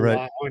home Right, a right.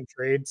 lot on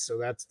trades. So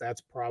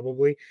that's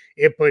probably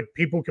it. But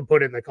people can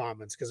put in the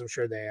comments because I'm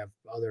sure they have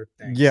other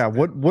things. Yeah.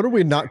 What are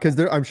we not? Because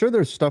I'm sure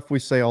there's stuff we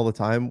say all the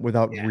time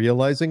without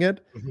realizing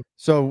it. Mhm.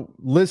 So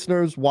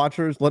listeners,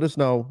 watchers, let us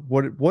know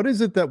what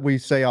is it that we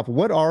say often?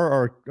 What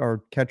are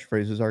our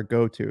catchphrases, our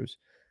go-tos?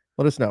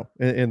 Let us know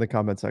in the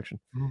comment section.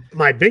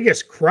 My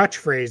biggest crutch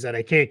phrase that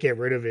I can't get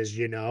rid of is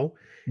and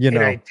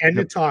I tend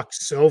to talk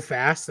so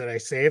fast that I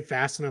say it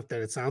fast enough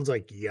that it sounds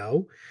like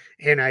yo.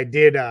 And I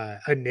did a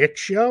Nick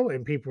show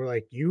and people were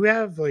like, you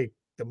have like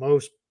the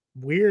most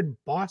weird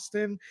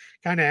Boston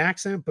kind of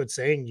accent, but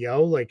saying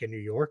yo like a New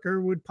Yorker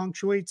would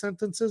punctuate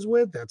sentences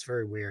with. That's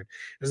very weird.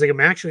 I was like,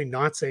 I'm actually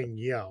not saying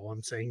yo,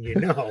 I'm saying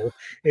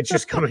it's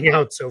just coming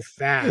out so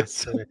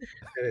fast that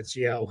it's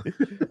yo.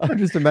 I'm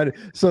just imagining.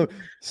 So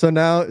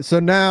now,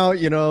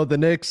 the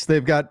Knicks,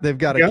 they've got a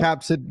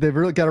cap. They've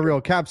really got a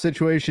real cap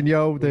situation.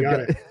 Yo, they've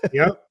got it.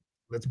 Yep.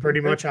 That's pretty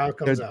much how it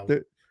comes out.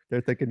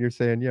 They're thinking you're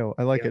saying yo.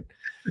 I like it.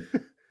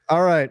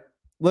 All right,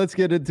 let's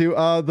get into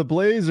the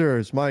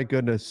Blazers. My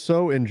goodness,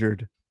 so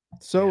injured.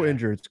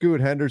 Scoot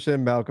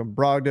Henderson, Malcolm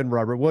Brogdon,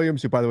 Robert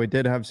Williams, who by the way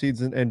did have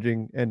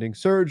season-ending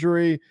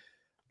surgery.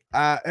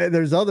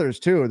 There's others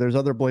too. There's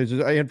other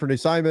Blazers. Anthony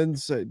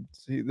Simons.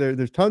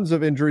 There's tons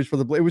of injuries for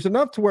the Blazers. It was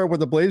enough to where when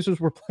the Blazers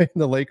were playing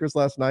the Lakers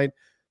last night,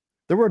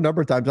 there were a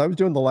number of times I was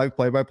doing the live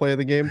play-by-play of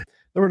the game.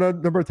 There were a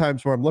number of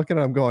times where I'm looking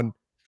and I'm going,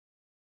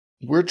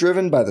 we're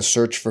driven by the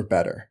search for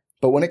better.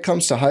 But when it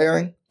comes to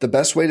hiring, the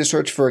best way to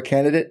search for a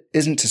candidate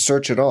isn't to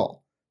search at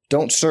all.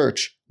 Don't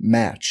search,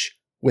 match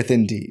with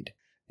Indeed.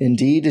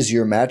 Indeed is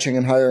your matching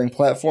and hiring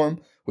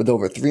platform with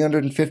over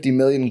 350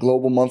 million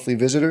global monthly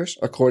visitors,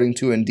 according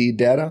to Indeed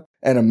data,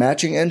 and a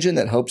matching engine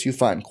that helps you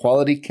find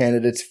quality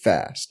candidates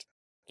fast.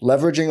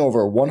 Leveraging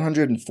over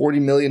 140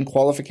 million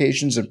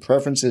qualifications and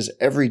preferences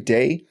every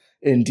day,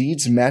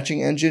 Indeed's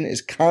matching engine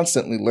is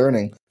constantly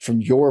learning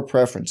from your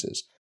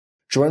preferences.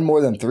 Join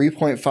more than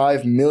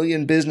 3.5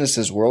 million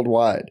businesses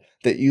worldwide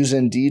that use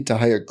Indeed to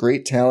hire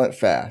great talent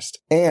fast.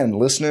 And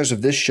listeners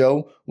of this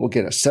show will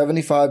get a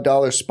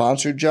 $75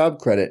 sponsored job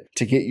credit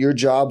to get your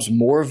jobs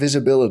more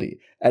visibility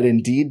at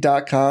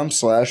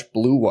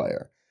Indeed.com/Blue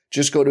Wire.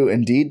 Just go to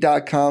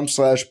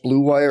Indeed.com/Blue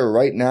Wire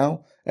right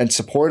now and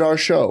support our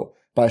show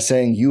by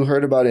saying you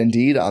heard about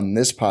Indeed on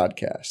this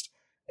podcast.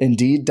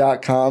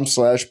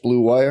 Indeed.com/Blue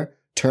Wire.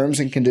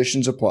 Terms and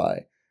conditions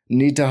apply.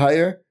 Need to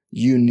hire?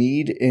 You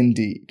need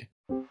Indeed.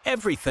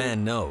 Every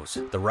fan knows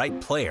the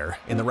right player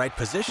in the right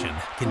position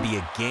can be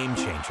a game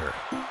changer.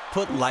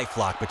 Put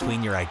LifeLock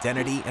between your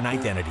identity and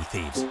identity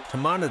thieves to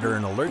monitor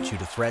and alert you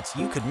to threats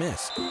you could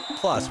miss.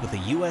 Plus, with a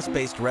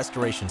U.S.-based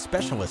restoration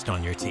specialist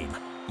on your team,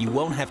 you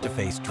won't have to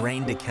face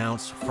drained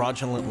accounts,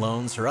 fraudulent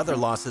loans, or other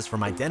losses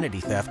from identity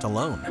theft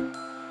alone.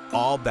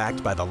 All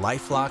backed by the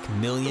LifeLock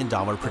 $1 Million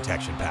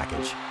Protection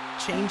Package.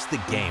 Change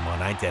the game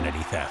on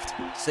identity theft.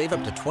 Save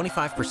up to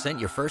 25%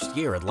 your first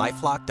year at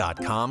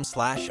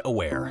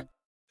LifeLock.com/aware.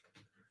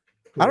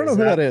 I don't know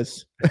who that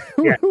is.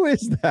 Who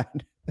is that?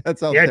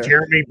 That's out there.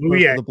 Jeremy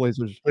Bouye. The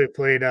Blazers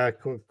played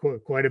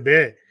quite a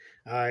bit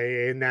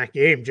in that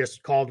game.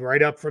 Just called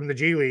right up from the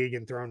G League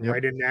and thrown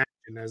right into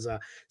action as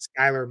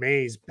Skylar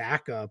May's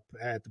backup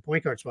at the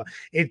point guard spot.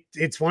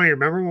 It's funny.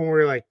 Remember when we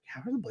were like,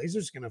 "How are the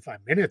Blazers going to find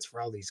minutes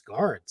for all these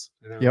guards?"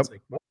 And I was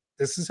like, "Well,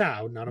 this is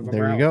how. None of them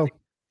there are you healthy." go.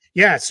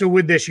 Yeah, so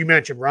with this, you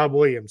mentioned Rob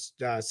Williams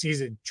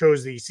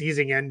chose the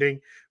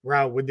season-ending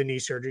route with the knee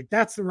surgery.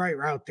 That's the right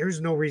route.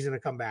 There's no reason to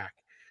come back.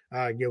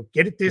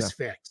 Get this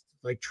fixed.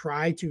 Like,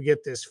 try to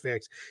get this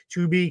fixed.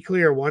 To be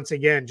clear, once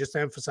again, just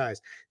to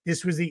emphasize,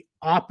 this was the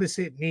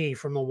opposite knee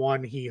from the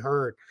one he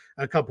hurt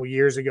a couple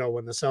years ago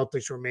when the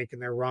Celtics were making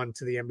their run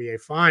to the NBA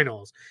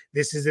Finals.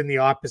 This is in the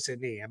opposite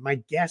knee. And my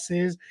guess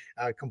is,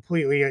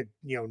 completely,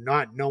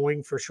 not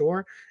knowing for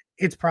sure,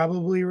 it's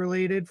probably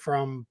related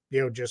from,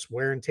 just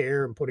wear and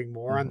tear and putting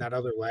more on that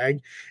other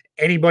leg.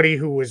 Anybody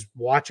who was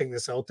watching the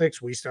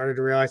Celtics, we started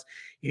to realize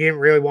he didn't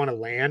really want to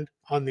land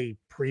on the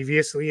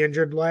previously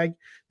injured leg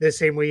the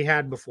same way he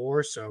had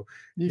before. So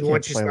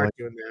once you start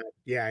doing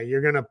that,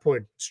 you're going to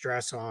put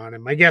stress on.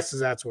 And my guess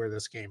is that's where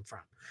this came from.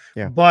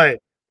 Yeah.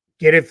 But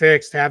get it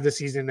fixed, have the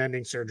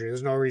season-ending surgery.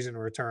 There's no reason to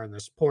return.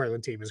 This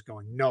Portland team is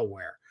going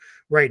nowhere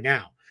right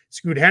now.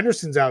 Scoot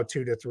Henderson's out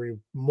 2 to 3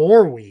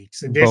 more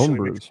weeks.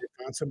 Additionally,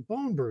 found some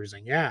bone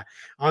bruising,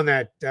 on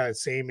that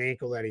same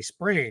ankle that he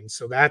sprained.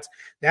 So that's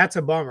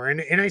a bummer.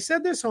 And I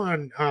said this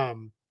on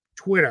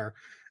Twitter.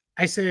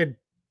 I said,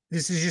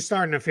 this is just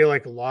starting to feel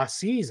like a lost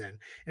season.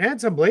 And then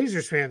some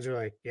Blazers fans are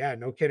like, yeah,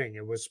 no kidding.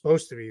 It was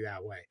supposed to be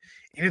that way.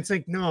 And it's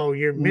like, no,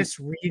 you're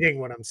misreading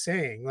what I'm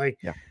saying. Like,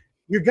 Yeah.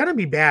 you're going to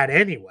be bad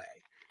anyway.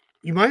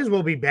 You might as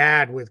well be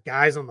bad with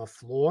guys on the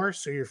floor.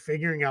 So you're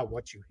figuring out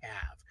what you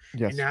have.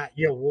 Yes. And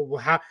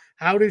not,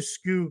 how does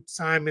Scoot,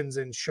 Simons,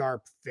 and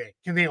Sharp fit?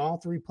 Can they all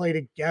three play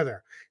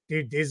together?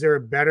 Is there a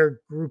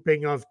better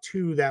grouping of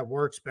two that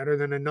works better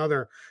than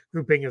another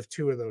grouping of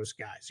two of those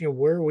guys?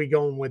 Where are we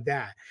going with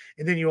that?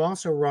 And then you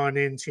also run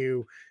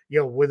into,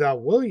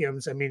 without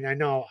Williams. I mean, I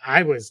know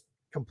I was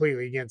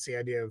completely against the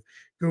idea of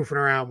goofing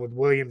around with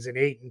Williams and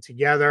Ayton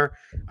together.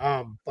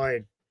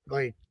 But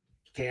like,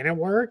 can it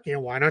work?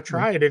 Why not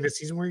try it in a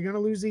season where you're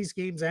going to lose these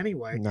games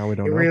anyway? Now we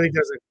don't It know. really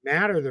doesn't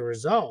matter the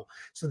result.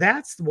 So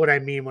that's what I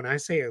mean when I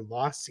say a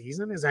lost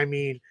season is I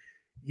mean,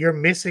 you're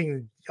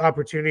missing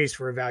opportunities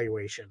for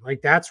evaluation.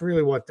 Like that's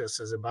really what this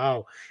is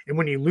about. And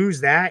when you lose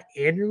that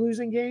and you're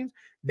losing games,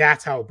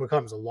 that's how it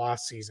becomes a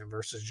lost season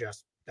versus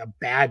just a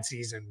bad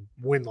season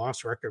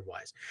win-loss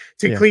record-wise.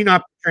 To clean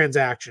up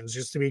transactions,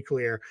 just to be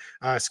clear,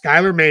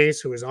 Skylar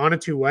Mays, who was on a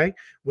two-way,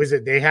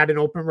 they had an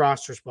open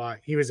roster spot.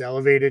 He was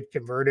elevated,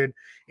 converted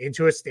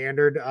into a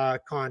standard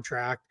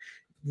contract.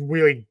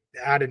 Really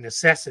out of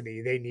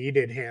necessity, they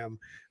needed him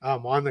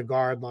on the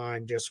guard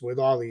line just with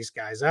all these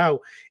guys out.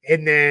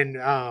 And then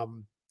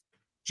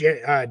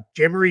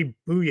Jemery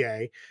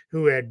Bouye,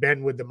 who had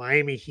been with the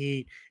Miami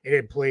Heat and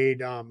had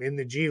played in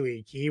the G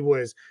League, he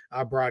was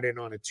brought in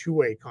on a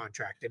two-way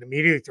contract and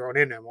immediately thrown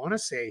in. I want to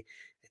say,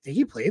 I think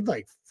he played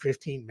like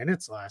 15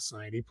 minutes last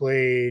night. He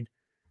played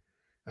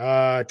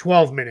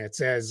 12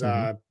 minutes as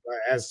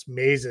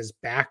Mays'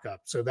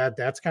 backup. So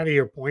that's kind of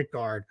your point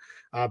guard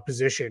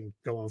position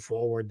going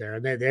forward there.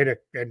 And they had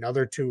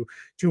another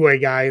two-way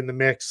guy in the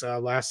mix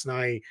last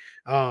night.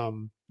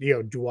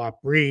 Duop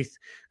Reith,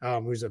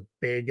 who's a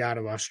big out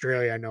of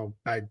Australia. I know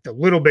the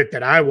little bit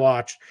that I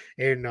watched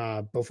and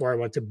before I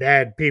went to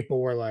bed,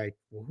 people were like,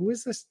 well, who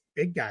is this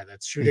big guy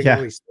that's shooting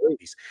all these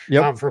threes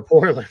for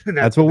Portland? And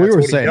that's what we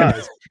were saying.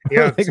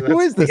 Like,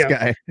 who is this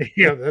guy?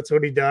 That's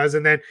what he does.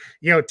 And then,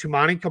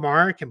 Tumani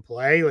Kamara can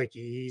play. Like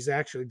he's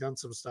actually done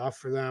some stuff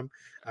for them.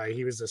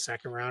 He was the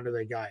second rounder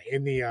they got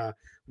in the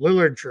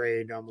Lillard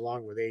trade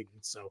along with Ayton.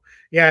 So,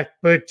 yeah,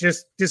 but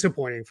just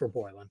disappointing for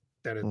Portland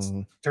that it's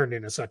turned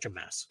into such a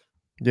mess.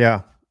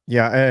 Yeah.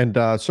 And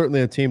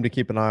certainly a team to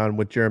keep an eye on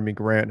with Jeremy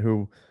Grant,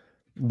 who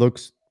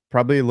looks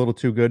probably a little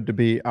too good to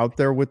be out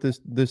there with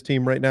this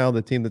team right now,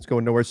 the team that's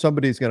going nowhere.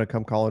 Somebody's going to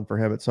come calling for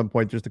him at some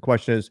point. Just the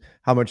question is,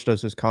 how much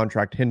does his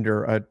contract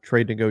hinder a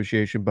trade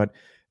negotiation? But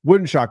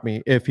wouldn't shock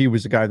me if he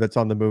was a guy that's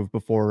on the move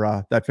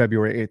before that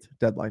February 8th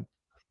deadline.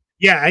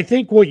 Yeah, I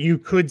think what you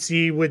could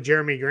see with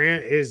Jeremy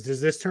Grant is, does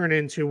this turn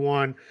into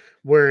one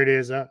where it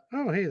is, oh,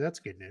 hey, that's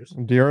good news.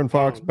 De'Aaron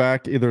Fox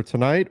back either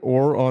tonight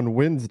or on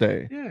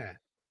Wednesday. Yeah.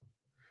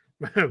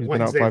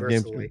 Wednesday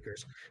versus the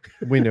Lakers.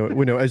 We know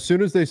it. As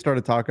soon as they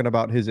started talking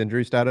about his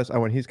injury status, I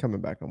went, he's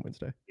coming back on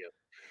Wednesday. Yep.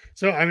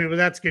 So, I mean, but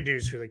that's good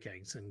news for the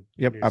Kings. And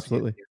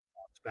absolutely.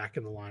 Back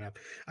in the lineup.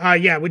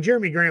 With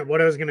Jeremy Grant,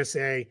 what I was going to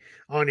say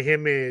on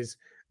him is,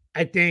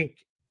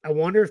 I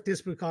wonder if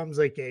this becomes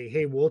like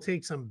hey, we'll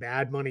take some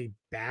bad money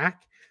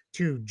back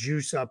to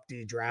juice up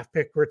the draft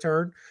pick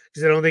return,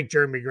 because I don't think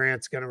Jeremy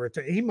Grant's going to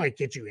return. He might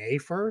get you a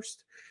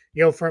first,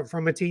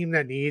 from a team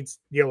that needs,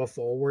 a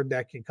forward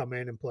that can come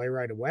in and play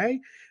right away.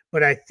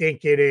 But I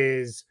think it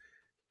is,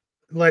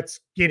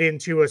 let's get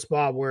into a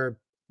spot where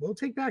we'll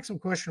take back some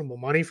questionable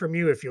money from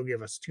you if you'll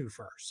give us 2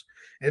 firsts.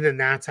 And then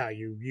that's how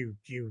you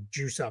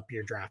juice up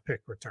your draft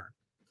pick return.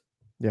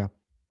 Yeah.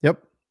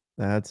 Yep.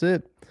 That's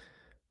it.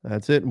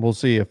 And we'll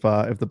see if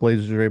the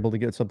Blazers are able to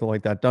get something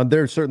like that done.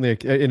 They're certainly,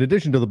 in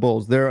addition to the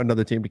Bulls, they're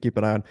another team to keep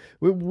an eye on.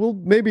 We'll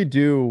maybe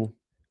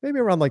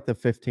around like the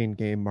 15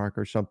 game mark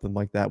or something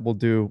like that. We'll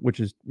do, which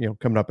is,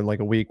 coming up in like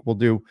a week. We'll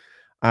do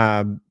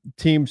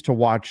teams to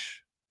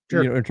watch,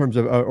 in terms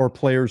of or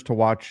players to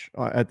watch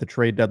at the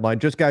trade deadline.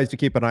 Just guys to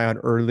keep an eye on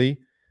early,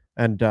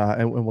 and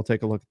we'll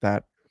take a look at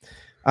that.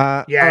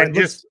 And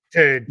just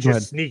to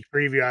sneak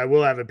preview, I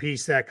will have a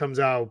piece that comes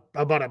out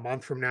about a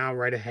month from now,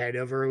 right ahead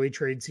of early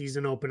trade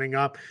season opening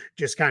up.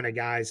 Just kind of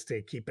guys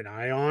to keep an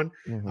eye on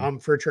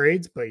for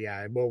trades. But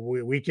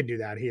we can do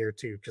that here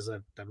too, because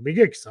that'll be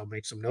good. Because I'll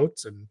make some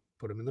notes and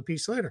put them in the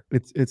piece later.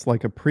 It's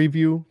like a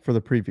preview for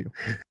the preview.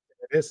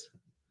 It is.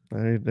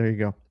 There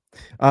you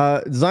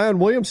go. Zion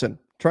Williamson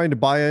trying to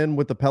buy in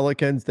with the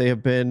Pelicans. They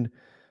have been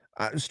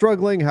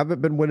struggling,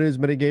 haven't been winning as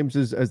many games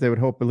as they would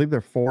hope. I believe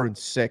they're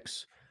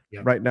 4-6.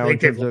 Right now, in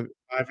terms of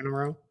 5 in a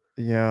row.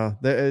 Yeah,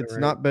 it's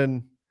not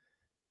been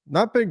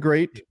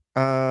great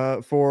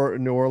for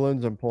New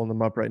Orleans. I'm pulling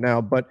them up right now,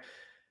 but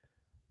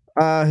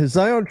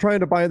Zion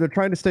they're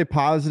trying to stay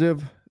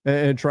positive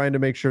and trying to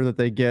make sure that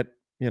they get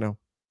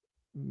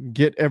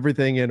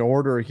everything in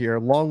order here.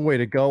 Long way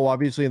to go,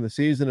 obviously, in the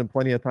season, and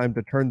plenty of time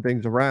to turn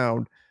things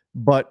around.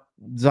 But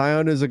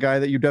Zion is a guy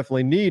that you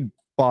definitely need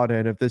bought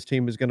in if this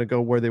team is going to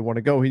go where they want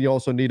to go. You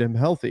also need him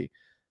healthy.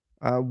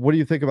 What do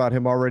you think about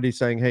him already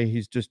saying, hey,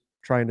 he's just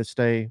trying to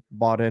stay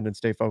bought in and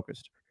stay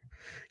focused?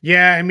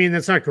 Yeah, I mean,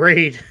 that's not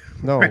great.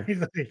 No. Right?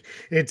 Like,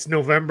 it's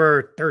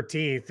November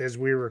 13th as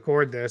we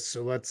record this.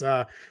 So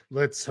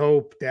let's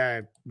hope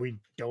that we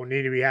don't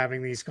need to be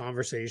having these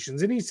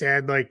conversations. And he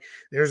said like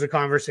there's a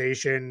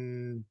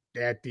conversation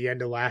at the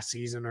end of last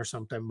season or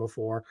something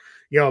before,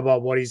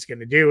 about what he's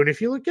gonna do. And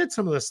if you look at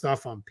some of the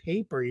stuff on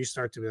paper, you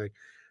start to be like,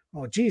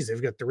 oh, geez,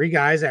 they've got 3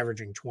 guys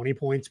averaging 20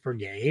 points per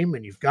game,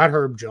 and you've got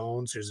Herb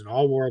Jones, who's an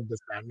all-world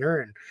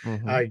defender,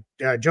 and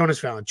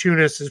Jonas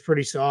Valanciunas is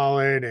pretty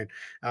solid,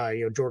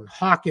 and Jordan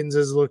Hawkins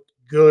has looked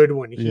good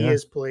when he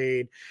has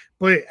played.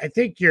 But I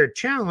think your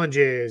challenge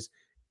is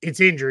it's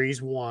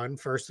injuries. One,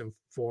 first and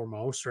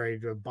foremost,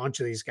 right? A bunch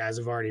of these guys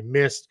have already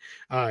missed,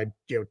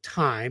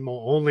 time.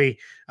 Only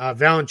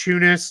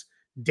Valanciunas,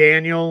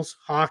 Daniels,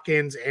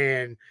 Hawkins,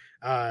 and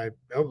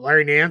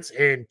Larry Nance,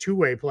 and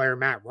two-way player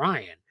Matt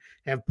Ryan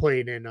have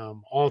played in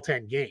all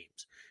 10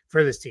 games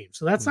for this team.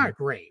 So that's not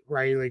great,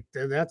 right? Like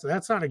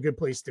that's not a good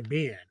place to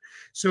be in.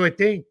 So I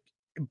think,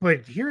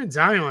 but hearing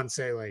Zion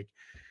say like,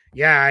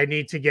 yeah, I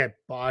need to get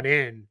bought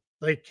in,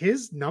 like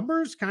his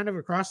numbers kind of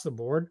across the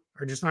board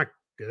are just not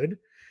good,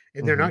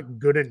 and they're not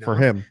good enough for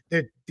him.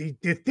 The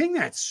thing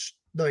that's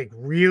like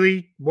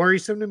really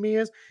worrisome to me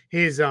is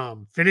his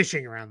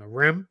finishing around the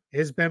rim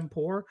has been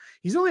poor.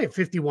 He's only at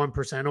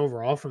 51%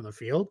 overall from the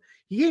field.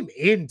 He came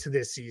into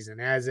this season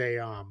as a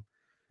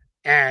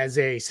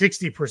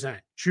 60%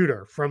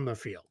 shooter from the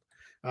field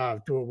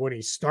to when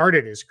he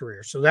started his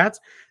career. So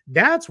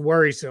that's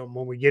worrisome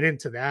when we get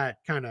into that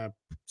kind of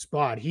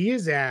spot. He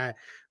is at,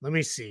 let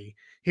me see,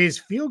 his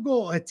field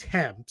goal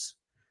attempts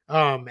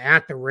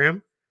at the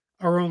rim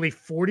are only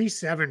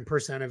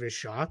 47% of his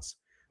shots,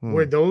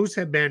 where those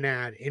have been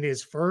at in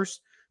his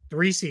first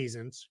 3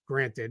 seasons,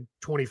 granted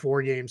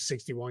 24 games,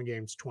 61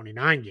 games,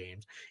 29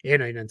 games,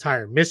 and an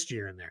entire missed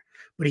year in there.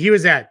 But he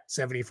was at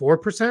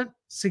 74%,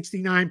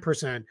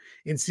 69%,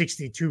 and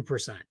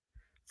 62%.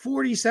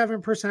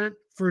 47%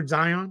 for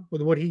Zion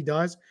with what he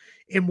does.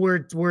 And where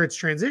it's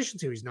transitioned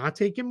to, he's not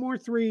taking more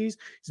threes,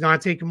 he's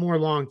not taking more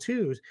long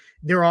twos.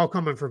 They're all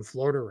coming from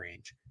floater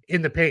range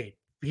in the paint.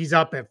 He's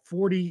up at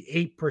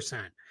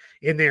 48%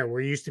 in there,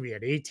 where he used to be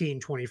at 18,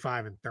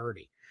 25, and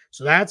 30.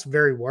 So that's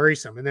very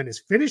worrisome. And then his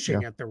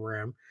finishing at the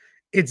rim,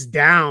 it's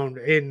down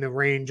in the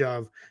range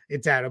of,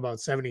 it's at about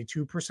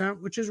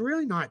 72%, which is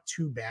really not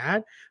too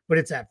bad, but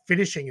it's at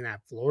finishing in that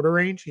floater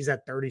range. He's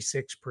at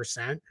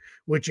 36%,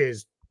 which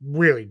is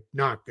really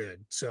not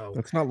good. So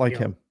that's not like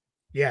him.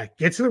 Yeah,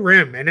 get to the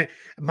rim. And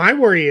my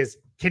worry is,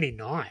 can he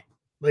not?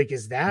 Like,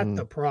 is that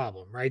the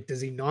problem, right?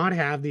 Does he not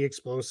have the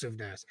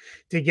explosiveness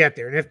to get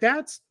there? And if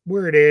that's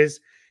where it is,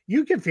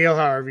 you can feel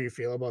however you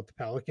feel about the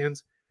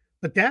Pelicans,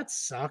 but that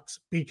sucks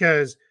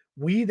because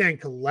we then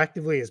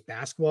collectively as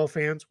basketball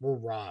fans were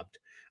robbed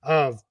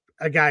of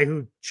a guy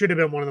who should have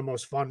been one of the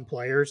most fun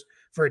players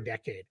for a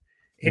decade.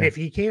 And if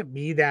he can't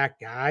be that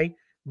guy,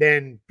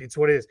 then it's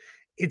what it is.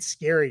 It's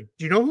scary.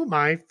 Do you know who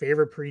my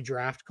favorite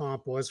pre-draft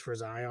comp was for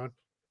Zion?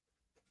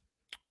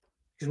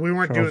 Because we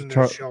weren't doing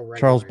this show right.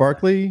 Charles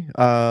Barkley,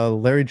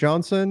 Larry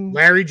Johnson.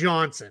 Larry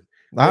Johnson.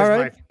 All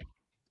right.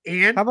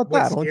 And how about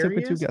that? I'll take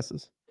the 2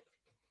 guesses.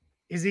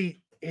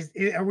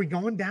 Are we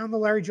going down the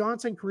Larry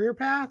Johnson career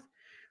path?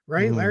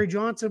 Right? Larry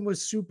Johnson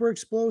was super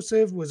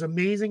explosive, was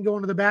amazing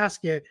going to the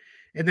basket,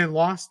 and then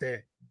lost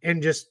it.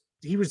 And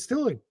he was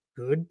still a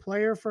good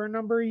player for a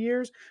number of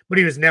years, but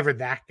he was never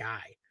that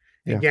guy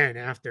again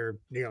after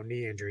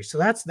knee injury. So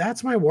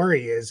that's my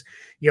worry is,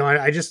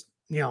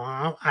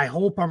 I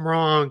hope I'm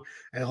wrong.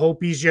 I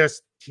hope he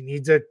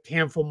needs a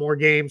handful more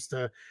games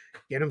to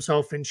get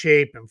himself in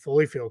shape and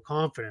fully feel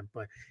confident.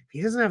 But if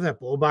he doesn't have that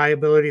blow by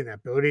ability and that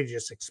ability to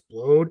just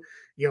explode,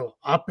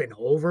 up and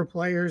over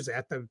players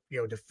at the,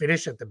 to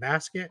finish at the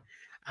basket,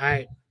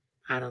 I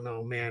don't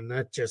know, man.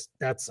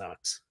 That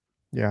sucks.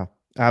 Yeah,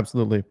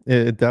 absolutely.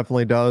 It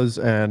definitely does.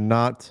 And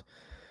not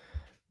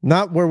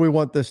where we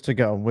want this to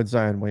go with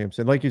Zion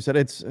Williamson. Like you said,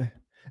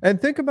 and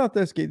think about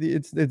this.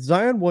 It's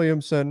Zion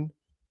Williamson,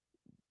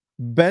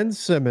 Ben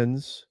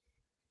Simmons.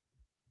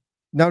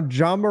 Now,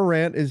 John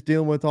Morant is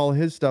dealing with all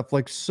his stuff.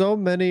 Like so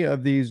many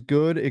of these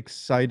good,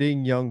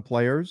 exciting young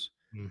players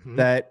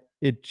that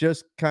it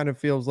just kind of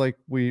feels like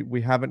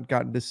we haven't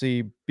gotten to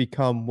see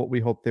become what we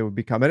hoped they would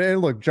become.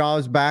 And look,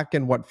 Jaw's back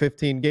in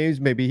 15 games.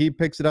 Maybe he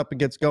picks it up and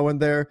gets going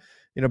there.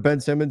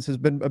 Ben Simmons has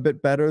been a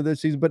bit better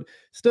this season, but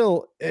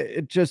still,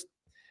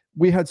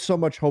 we had so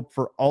much hope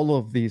for all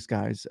of these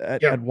guys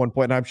at one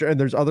point. And I'm sure, and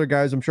there's other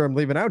guys I'm sure I'm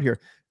leaving out here,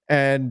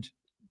 and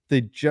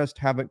they just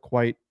haven't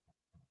quite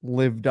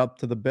lived up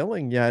to the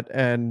billing yet.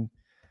 And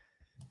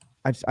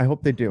I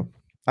hope they do.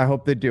 I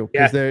hope they do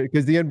because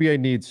the NBA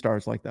needs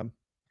stars like them.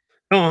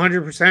 Oh,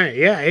 100%.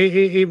 Yeah,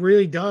 it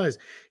really does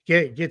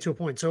get to a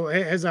point. So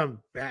as I'm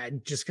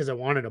just because I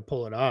wanted to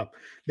pull it up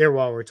there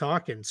while we're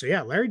talking. So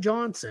yeah, Larry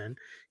Johnson,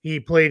 he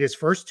played his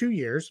first 2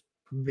 years.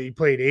 He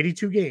played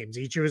 82 games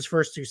each of his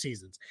first 2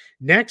 seasons.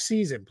 Next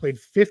season, played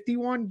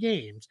 51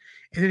 games,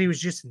 and then he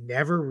was just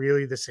never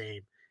really the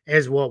same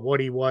as what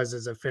he was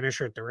as a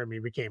finisher at the rim. He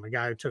became a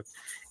guy who took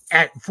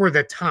for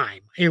the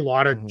time a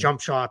lot of jump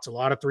shots, a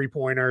lot of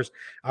 3-pointers.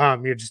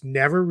 You just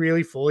never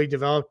really fully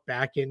developed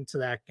back into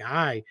that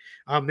guy.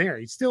 There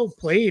he still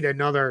played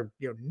another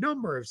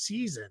number of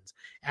seasons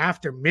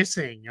after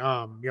missing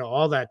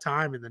all that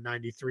time in the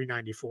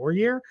 93-94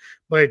 year,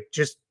 but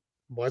just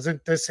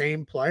wasn't the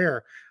same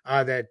player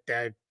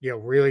that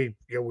really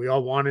we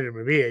all wanted him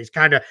to be. He's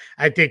kind of,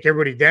 I think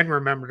everybody then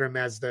remembered him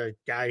as the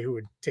guy who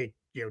would take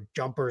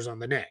jumpers on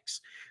the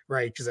Knicks,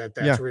 right? Because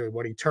that's really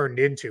what he turned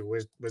into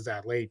was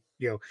that late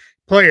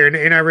player.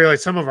 And I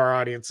realized some of our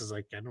audience is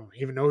like, I don't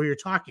even know who you're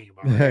talking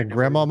about. Right?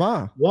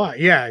 Grandmama. What?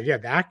 Yeah,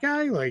 that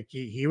guy. Like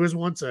he was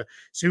once a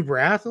super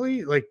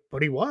athlete, like,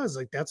 but he was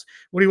like that's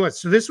what he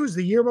was. So this was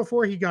the year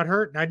before he got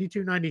hurt,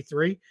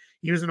 92-93.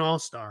 He was an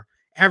all-star.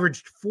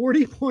 Averaged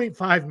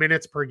 40.5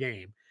 minutes per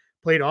game,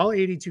 played all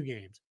 82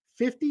 games,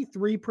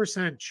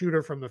 53%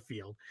 shooter from the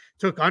field,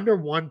 took under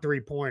 1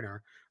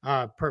 3-pointer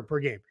per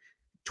game,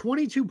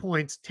 22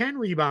 points, 10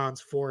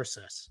 rebounds, 4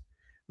 assists.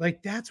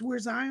 Like that's where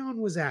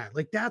Zion was at.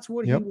 Like that's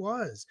what he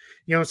was,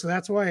 so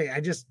that's why I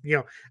just,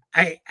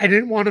 I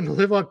didn't want him to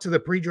live up to the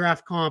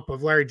pre-draft comp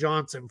of Larry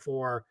Johnson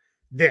for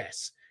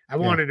this. I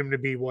wanted him to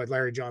be what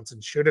Larry Johnson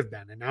should have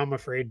been. And now I'm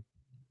afraid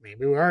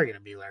maybe we are going to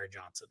be Larry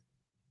Johnson.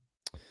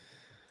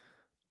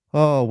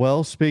 Oh,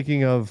 well,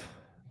 speaking of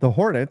the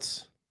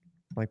Hornets,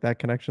 like that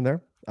connection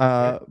there,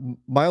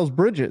 Miles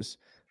Bridges,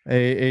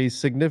 a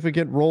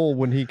significant role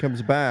when he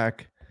comes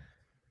back.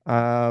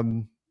 I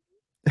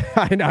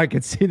know I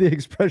can see the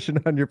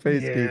expression on your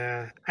face.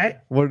 Yeah. Steve.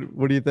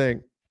 What do you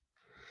think?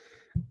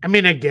 I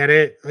mean, I get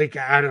it. Like,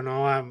 I don't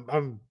know.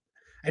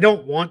 I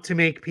don't want to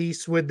make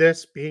peace with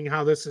this being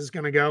how this is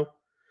going to go.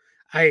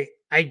 I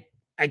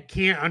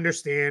can't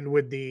understand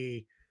with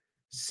the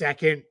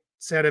second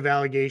set of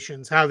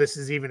allegations how this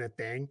is even a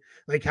thing,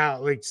 like how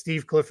like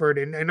Steve Clifford,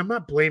 and I'm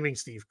not blaming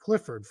Steve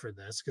Clifford for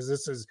this because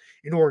this is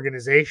an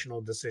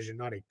organizational decision,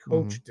 not a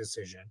coach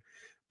decision,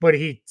 but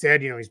he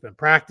said he's been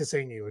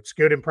practicing, he looks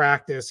good in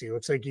practice, he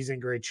looks like he's in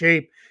great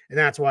shape, and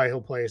that's why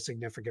he'll play a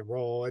significant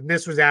role. And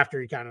this was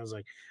after he kind of was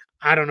like,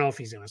 I don't know if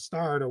he's going to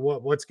start or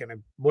what it's going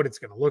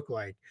to look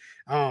like.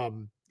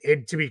 And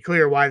to be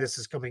clear why this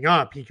is coming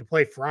up, he can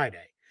play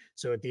Friday.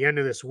 So at the end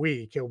of this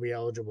week, he'll be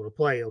eligible to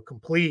play. He'll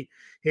complete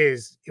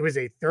it was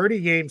a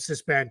 30-game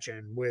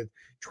suspension with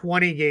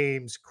 20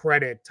 games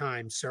credit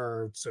time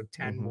served. So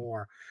 10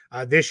 more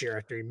this year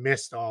after he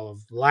missed all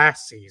of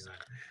last season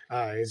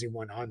as he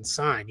went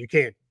unsigned. You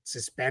can't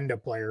suspend a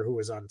player who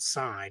was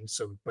unsigned.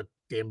 So, but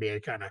the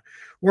NBA kind of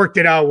worked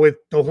it out with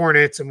the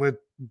Hornets and with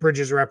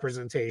Bridges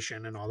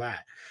representation and all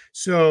that.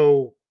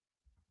 So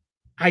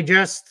I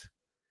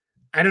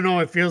don't know.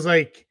 It feels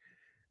like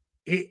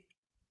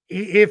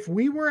if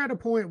we were at a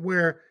point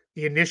where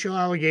the initial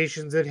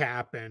allegations had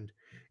happened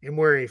and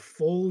we're a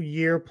full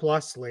year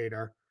plus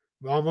later,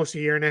 almost a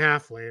year and a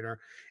half later,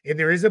 and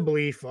there is a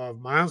belief of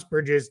Miles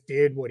Bridges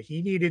did what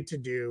he needed to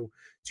do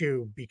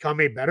to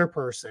become a better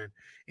person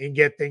and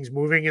get things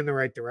moving in the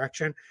right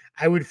direction,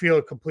 I would feel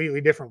a completely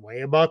different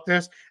way about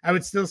this. I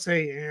would still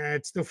say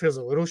it still feels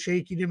a little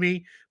shaky to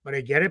me, but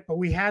I get it. But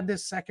we had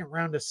this second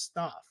round of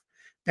stuff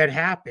that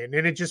happened,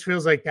 and it just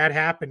feels like that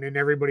happened, and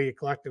everybody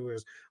collected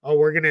was, oh,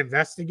 we're going to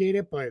investigate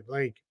it, but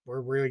like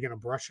we're really going to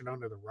brush it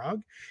under the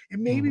rug,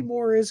 and maybe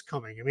more is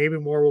coming, and maybe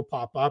more will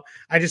pop up.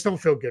 I just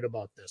don't feel good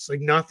about this.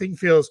 Like nothing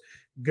feels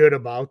good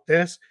about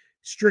this.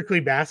 Strictly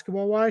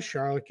basketball wise,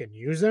 Charlotte can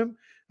use him.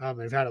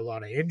 They've had a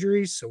lot of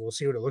injuries, so we'll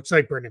see what it looks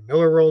like. Brendan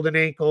Miller rolled an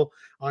ankle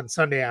on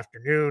Sunday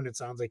afternoon. It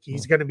sounds like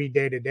he's going to be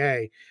day to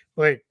day,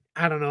 but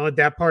I don't know.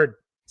 That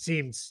part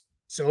seems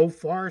so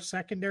far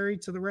secondary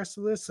to the rest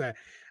of this. I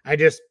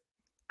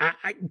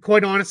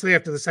quite honestly,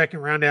 after the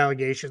second round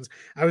allegations,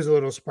 I was a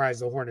little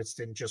surprised the Hornets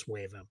didn't just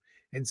waive him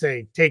and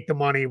say, take the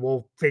money.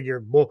 We'll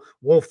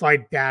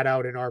fight that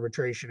out in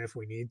arbitration if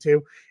we need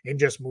to, and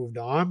just moved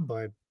on.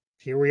 But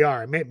here we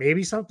are.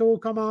 Maybe something will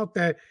come out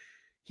that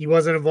he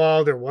wasn't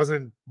involved or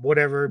wasn't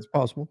whatever it's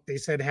possible they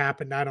said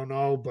happened. I don't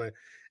know. But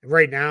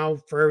right now,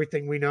 for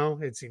everything we know,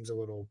 it seems a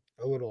little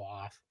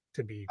off.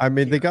 I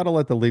mean, they got to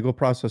let the legal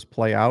process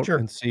play out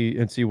and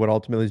see what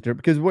ultimately is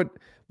different. Because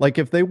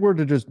if they were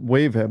to just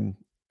waive him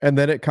and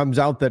then it comes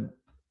out that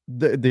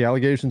the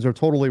allegations are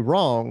totally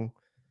wrong,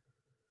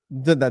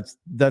 then that's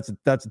a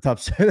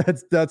tough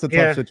that's a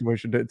tough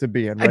situation to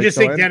be in. Right? I just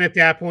think then at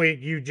that point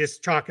you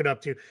just chalk it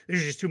up to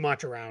there's just too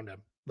much around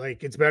him.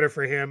 Like it's better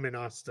for him and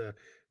us to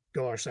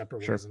go our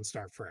separate ways and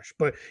start fresh.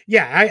 But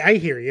yeah, I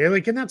hear you.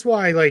 Like, and that's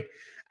why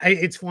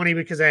it's funny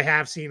because I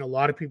have seen a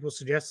lot of people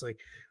suggest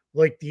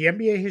like the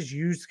NBA has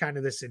used kind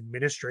of this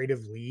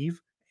administrative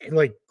leave,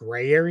 like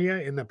gray area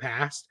in the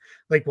past.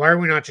 Like, why are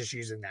we not just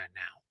using that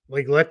now?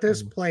 Like, let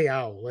this play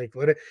out. Like,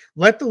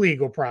 let the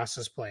legal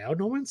process play out.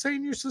 No one's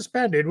saying you're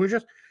suspended. We're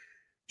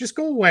just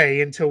go away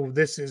until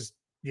this is,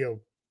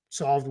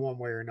 solved one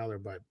way or another.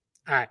 But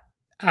I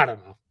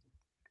don't know.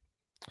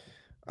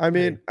 I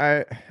mean,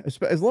 as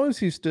long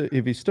as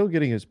if he's still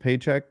getting his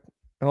paycheck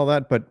and all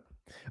that, but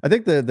I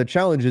think the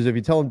challenge is if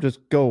you tell him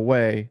just go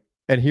away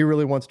and he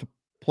really wants to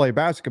play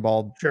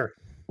basketball. Sure.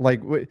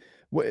 Like,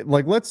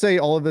 like let's say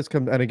all of this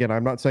comes, and again,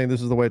 I'm not saying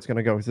this is the way it's going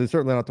to go. It's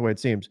certainly not the way it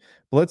seems.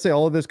 But let's say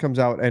all of this comes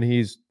out and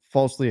he's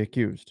falsely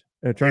accused,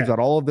 and it turns out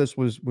all of this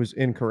was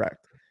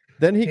incorrect.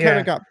 Then he kind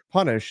of got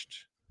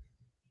punished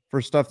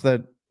for stuff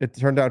that it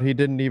turned out he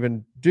didn't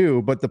even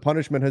do, but the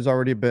punishment has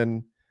already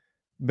been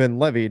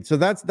levied. So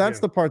that's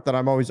the part that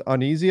I'm always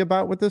uneasy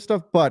about with this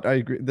stuff. But I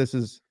agree,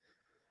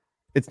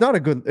 it's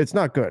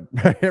not good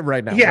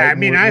right now. Yeah, right? I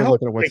mean, we're hope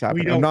looking at what's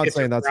happening. I'm not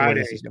saying that's the way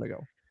this is going to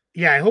go.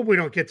 Yeah, I hope we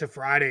don't get to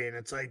Friday and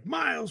it's like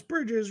Miles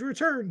Bridges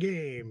return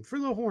game for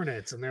the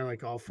Hornets and they're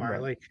like all fire.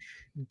 Right. Like,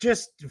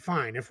 just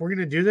fine. If we're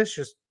gonna do this,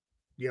 just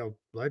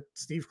let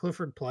Steve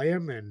Clifford play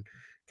him and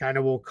kind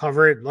of we'll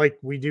cover it like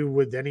we do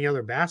with any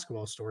other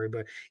basketball story.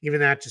 But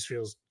even that just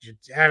feels,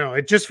 I don't know,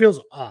 it just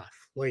feels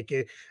off. Like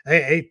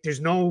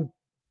there's no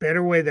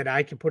better way that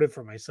I can put it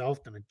for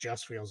myself than it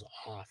just feels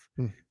off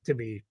to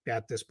be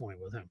at this point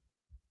with him.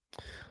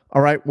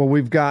 All right. Well,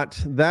 we've got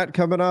that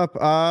coming up.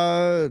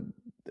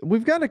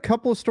 We've got a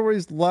couple of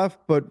stories left,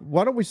 but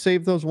why don't we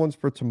save those ones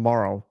for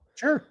tomorrow?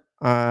 Sure.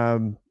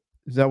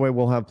 That way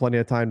we'll have plenty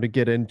of time to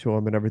get into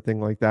them and everything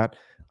like that.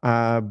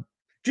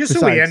 Just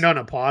so we end on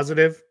a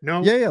positive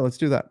note. Yeah, let's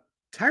do that.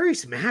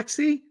 Tyrese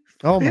Maxey.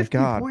 Oh my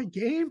God. 50-point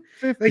game.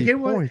 50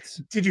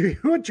 points. Did you hear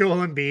what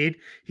Joel Embiid?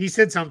 He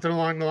said something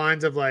along the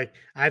lines of like,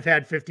 I've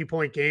had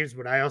 50-point games,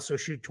 but I also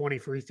shoot 20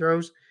 free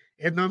throws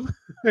in them.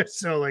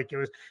 So like, it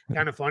was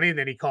kind of funny. And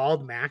then he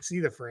called Maxey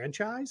the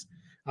franchise,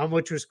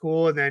 which was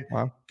cool. And then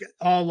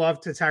all love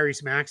to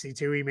Tyrese Maxey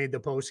too. He made the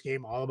post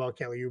game all about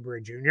Kelly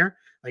Oubre Jr.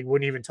 Like,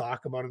 wouldn't even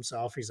talk about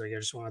himself. He's like, I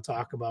just want to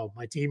talk about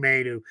my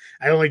teammate who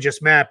I only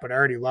just met, but I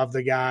already love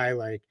the guy.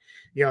 Like,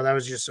 that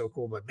was just so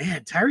cool. But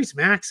man, Tyrese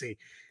Maxey,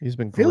 he's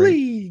been great.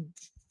 Philly.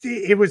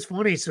 It was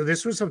funny. So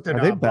this was something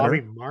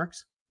Bobby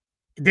Marks.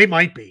 They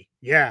might be.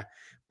 Yeah.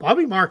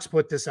 Bobby Marks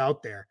put this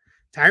out there.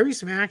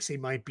 Tyrese Maxey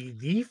might be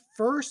the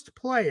first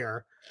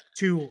player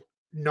to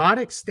not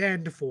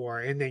extend for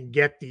and then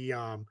get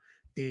the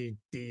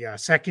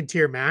second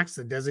tier max,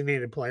 the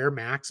designated player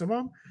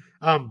maximum,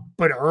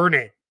 but earn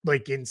it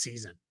like in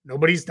season.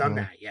 Nobody's done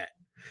that yet.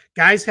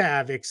 Guys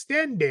have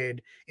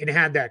extended and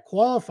had that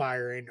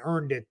qualifier and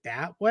earned it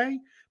that way,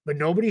 but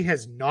nobody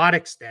has not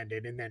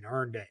extended and then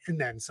earned it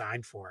and then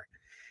signed for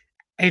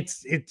it.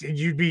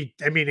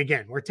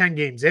 Again, we're 10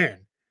 games in.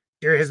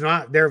 There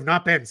have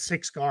not been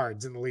 6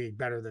 guards in the league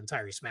better than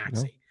Tyrese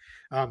Maxey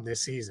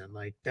this season.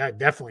 Like that,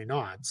 definitely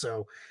not.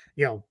 So,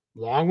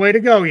 long way to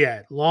go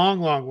yet.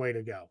 Long way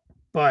to go.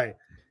 But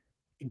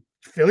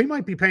Philly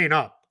might be paying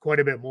up quite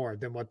a bit more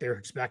than what they're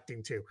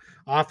expecting to.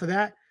 Off of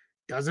that,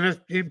 doesn't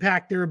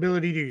impact their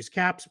ability to use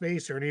cap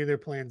space or any of their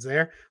plans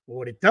there. But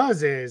what it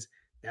does is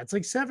that's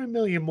like $7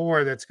 million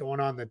more that's going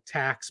on the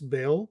tax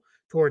bill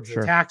towards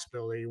the tax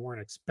bill that you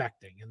weren't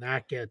expecting. And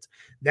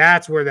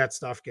that's where that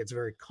stuff gets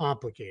very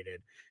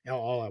complicated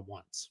all at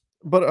once.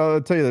 But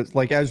I'll tell you this,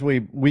 like, as we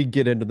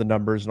get into the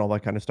numbers and all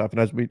that kind of stuff,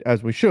 and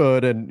as we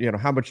should, and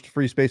how much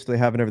free space do they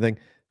have and everything,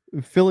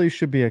 Philly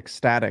should be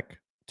ecstatic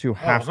to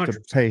have to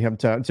pay him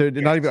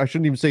not even, I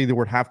shouldn't even say the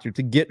word have to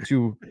get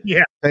to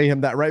pay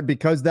him that, right?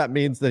 Because that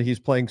means that he's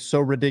playing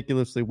so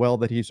ridiculously well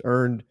that he's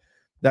earned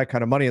that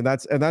kind of money. And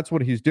that's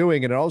what he's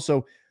doing. And it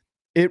also,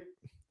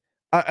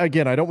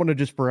 again, I don't want to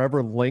just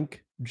forever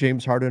link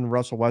James Harden and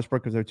Russell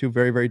Westbrook because they're two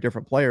very, very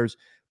different players.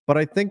 But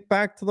I think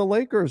back to the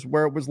Lakers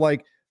where it was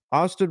like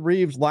Austin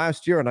Reeves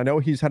last year, and I know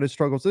he's had his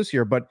struggles this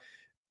year, but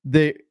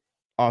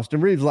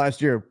Austin Reeves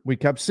last year, we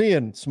kept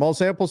seeing small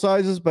sample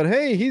sizes, but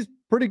hey, he's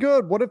pretty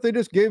good. What if they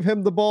just gave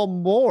him the ball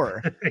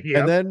more?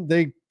 And then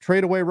they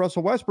trade away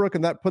Russell Westbrook,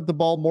 and that put the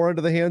ball more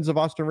into the hands of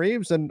Austin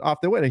Reeves, and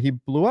off they went, and he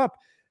blew up.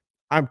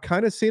 I'm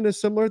kind of seeing a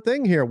similar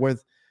thing here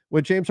with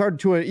James Harden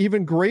to an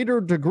even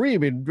greater degree. I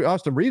mean,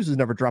 Austin Reeves is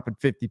never dropping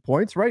 50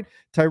 points, right?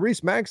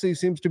 Tyrese Maxey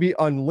seems to be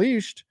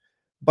unleashed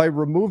by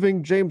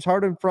removing James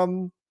Harden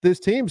from this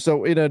team.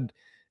 So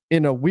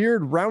in a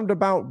weird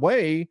roundabout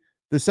way,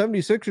 the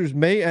 76ers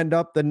may end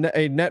up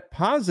a net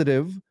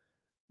positive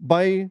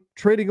by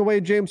trading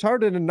away James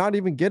Harden and not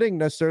even getting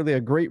necessarily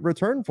a great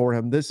return for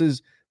him.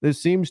 This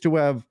seems to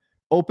have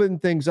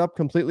opened things up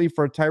completely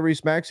for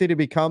Tyrese Maxey to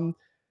become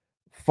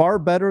far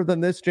better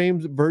than this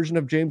version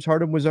of James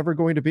Harden was ever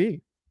going to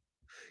be.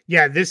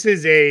 Yeah, this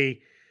is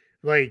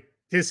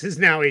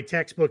now a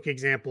textbook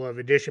example of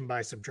addition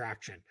by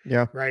subtraction.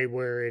 Yeah. Right.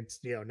 Where it's,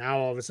 now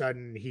all of a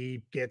sudden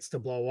he gets to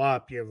blow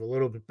up. You have a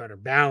little bit better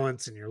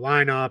balance in your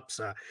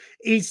lineups.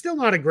 He's still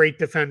not a great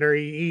defender.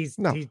 He's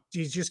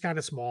just kind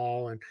of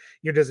small and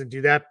doesn't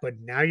do that. But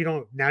now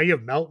you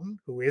have Melton,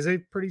 who is a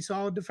pretty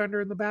solid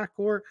defender in the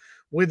backcourt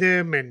with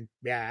him. And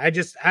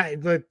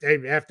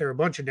after a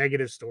bunch of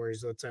negative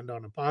stories, let's end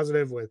on a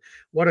positive with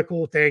what a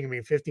cool thing. I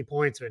mean, 50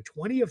 points, but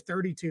 20 of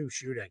 32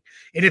 shooting.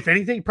 And if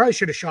anything, he probably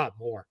should have shot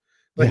more.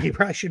 He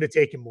probably should have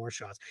taken more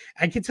shots.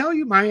 I can tell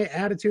you my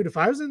attitude. If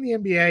I was in the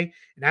NBA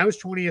and I was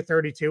 20 of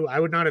 32, I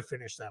would not have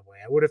finished that way.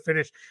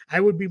 I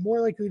would be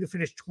more likely to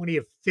finish 20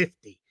 of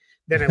 50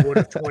 than I would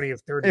have 20 of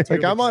 32.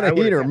 Like, I'm on a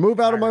heater. Move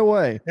out of my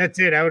way. That's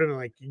it. I would have been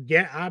like,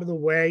 get out of the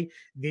way.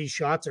 These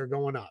shots are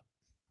going up.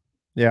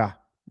 Yeah.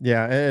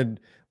 And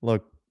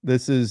look, the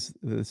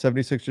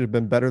 76ers have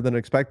been better than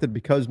expected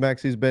because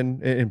Maxi's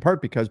been, in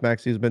part because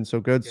Maxi has been so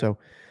good. Yeah. So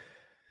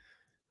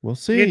we'll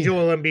see. And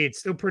Joel Embiid's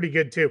still pretty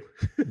good too.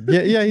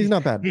 Yeah, he's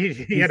not bad.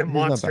 He had a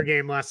monster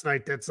game last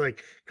night that's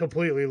like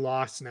completely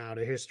lost now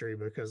to history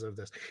because of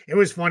this. It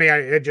was funny.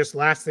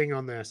 Last thing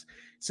on this,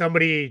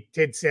 somebody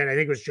had said, I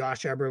think it was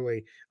Josh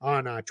Eberly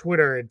on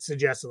Twitter, had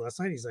suggested last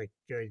night. He's like,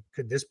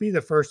 could this be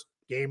the first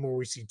game where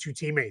we see two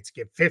teammates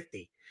get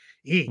 50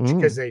 each?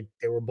 Because they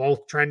were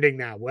both trending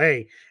that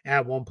way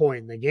at one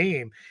point in the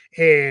game,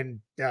 and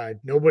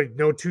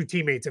no two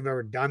teammates have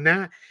ever done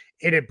that.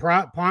 And it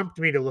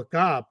prompted me to look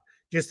up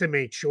just to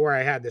make sure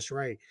I had this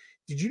right.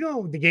 Did you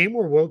know the game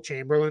where Wilt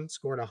Chamberlain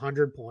scored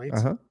 100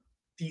 points?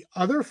 The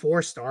other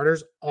four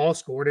starters all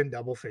scored in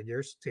double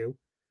figures too.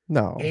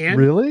 No,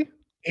 really?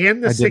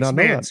 And the sixth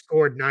man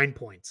scored 9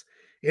 points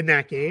in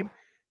that game.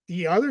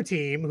 The other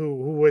team, who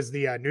was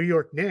the New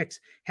York Knicks,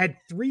 had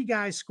 3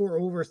 guys score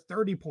over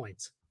 30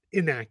 points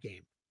in that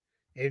game,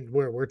 and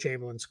where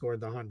Chamberlain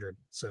scored the 100.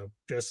 So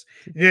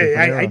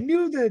I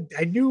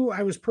knew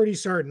I was pretty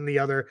certain the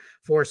other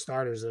 4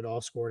 starters had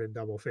all scored in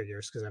double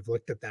figures, because I've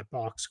looked at that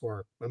box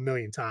score a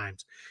million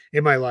times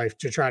in my life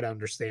to try to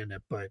understand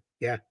it. But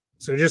yeah,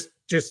 so just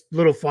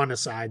little fun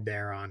aside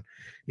there on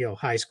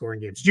high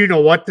scoring games. Do you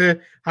know what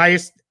the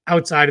highest,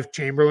 outside of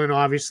Chamberlain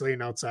obviously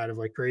and outside of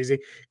like crazy,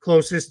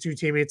 closest 2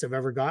 teammates have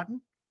ever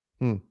gotten?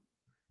 Do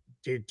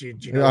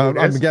you know?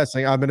 I'm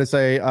guessing. I'm gonna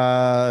say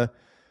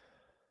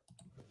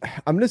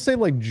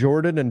like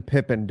Jordan and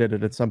Pippen did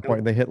it at some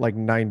point. They hit like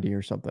 90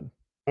 or something.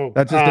 Oh,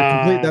 that's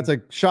just that's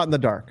a shot in the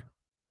dark.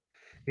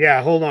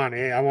 Yeah, hold on.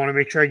 I want to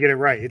make sure I get it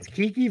right. It's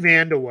Kiki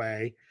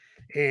Vandeweghe,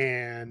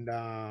 and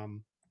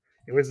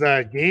it was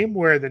the game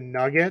where the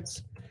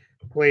Nuggets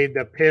played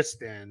the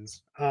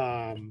Pistons.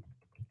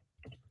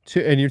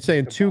 And you're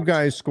saying 2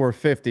 guys score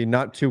 50,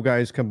 not 2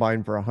 guys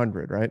combined for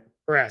 100, right?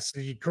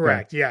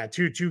 Correct. Yeah,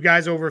 two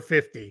guys over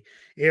 50.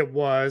 It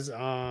was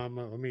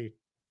let me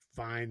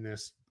find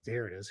this.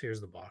 Here it is.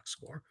 Here's the box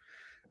score.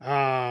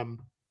 All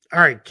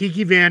right.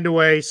 Kiki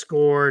Vandeweghe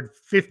scored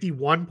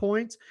 51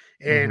 points,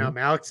 and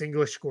Alex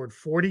English scored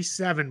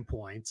 47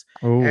 points.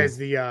 As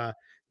the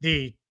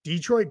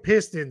Detroit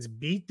Pistons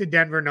beat the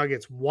Denver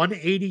Nuggets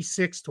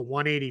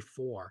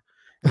 186-184.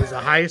 It was the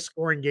highest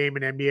scoring game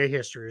in NBA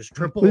history. It was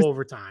triple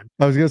overtime.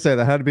 I was gonna say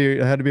that had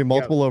to be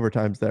multiple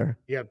overtimes there.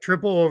 Yep,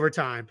 triple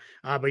overtime.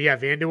 But yeah,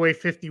 Vandeweghe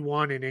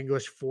 51 and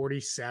English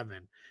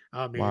 47.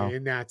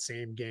 In that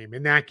same game.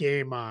 In that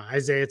game,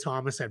 Isaiah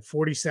Thomas had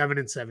 47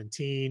 and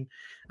 17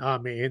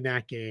 in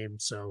that game.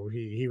 So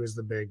he was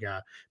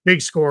the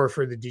big scorer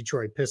for the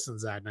Detroit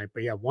Pistons that night.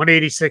 But yeah,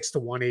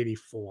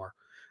 186-184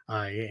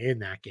 in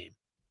that game.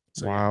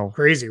 So wow. Yeah,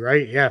 crazy,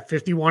 right? Yeah,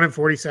 51 and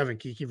 47,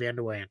 Kiki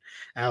Vandeweghe and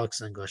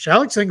Alex English.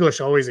 Alex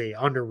English, always a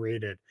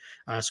underrated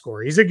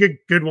scorer. He's a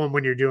good one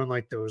when you're doing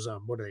like those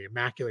what are they,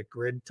 immaculate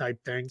grid type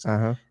things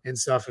and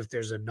stuff. If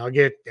there's a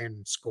nugget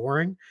and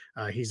scoring,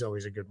 he's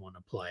always a good one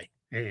to play.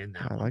 And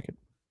I like it.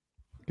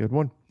 Good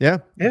one. Yeah.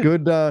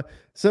 Good.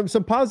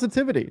 Some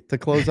positivity to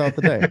close out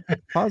the day. Day.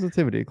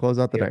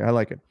 I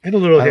like it. And a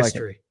little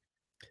history.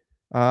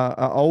 I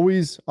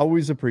always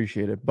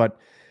appreciate it. But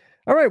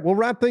all right, we'll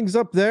wrap things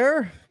up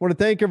there. I want to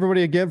thank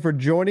everybody again for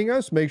joining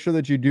us. Make sure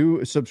that you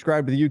do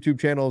subscribe to the YouTube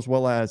channel as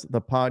well as the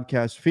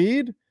podcast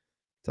feed.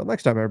 Until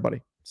next time,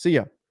 everybody. See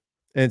ya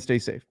and stay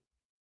safe.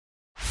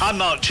 I'm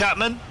Mark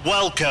Chapman.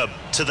 Welcome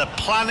to the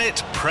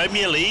Planet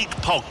Premier League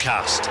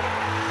podcast.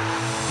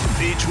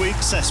 Each week,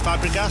 Cesc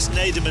Fabregas,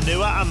 Nader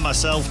Manua and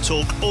myself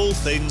talk all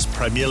things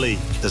Premier League.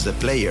 As a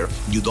player,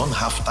 you don't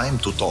have time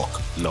to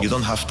talk. No. You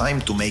don't have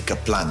time to make a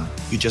plan.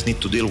 You just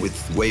need to deal with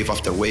wave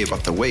after wave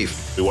after wave.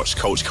 We watched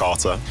Coach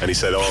Carter and he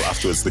said,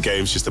 afterwards, the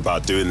game's just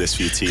about doing this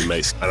for your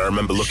teammates. And I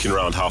remember looking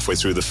around halfway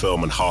through the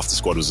film and half the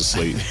squad was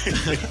asleep.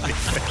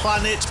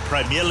 Planet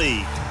Premier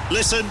League.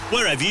 Listen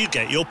wherever you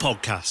get your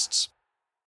podcasts.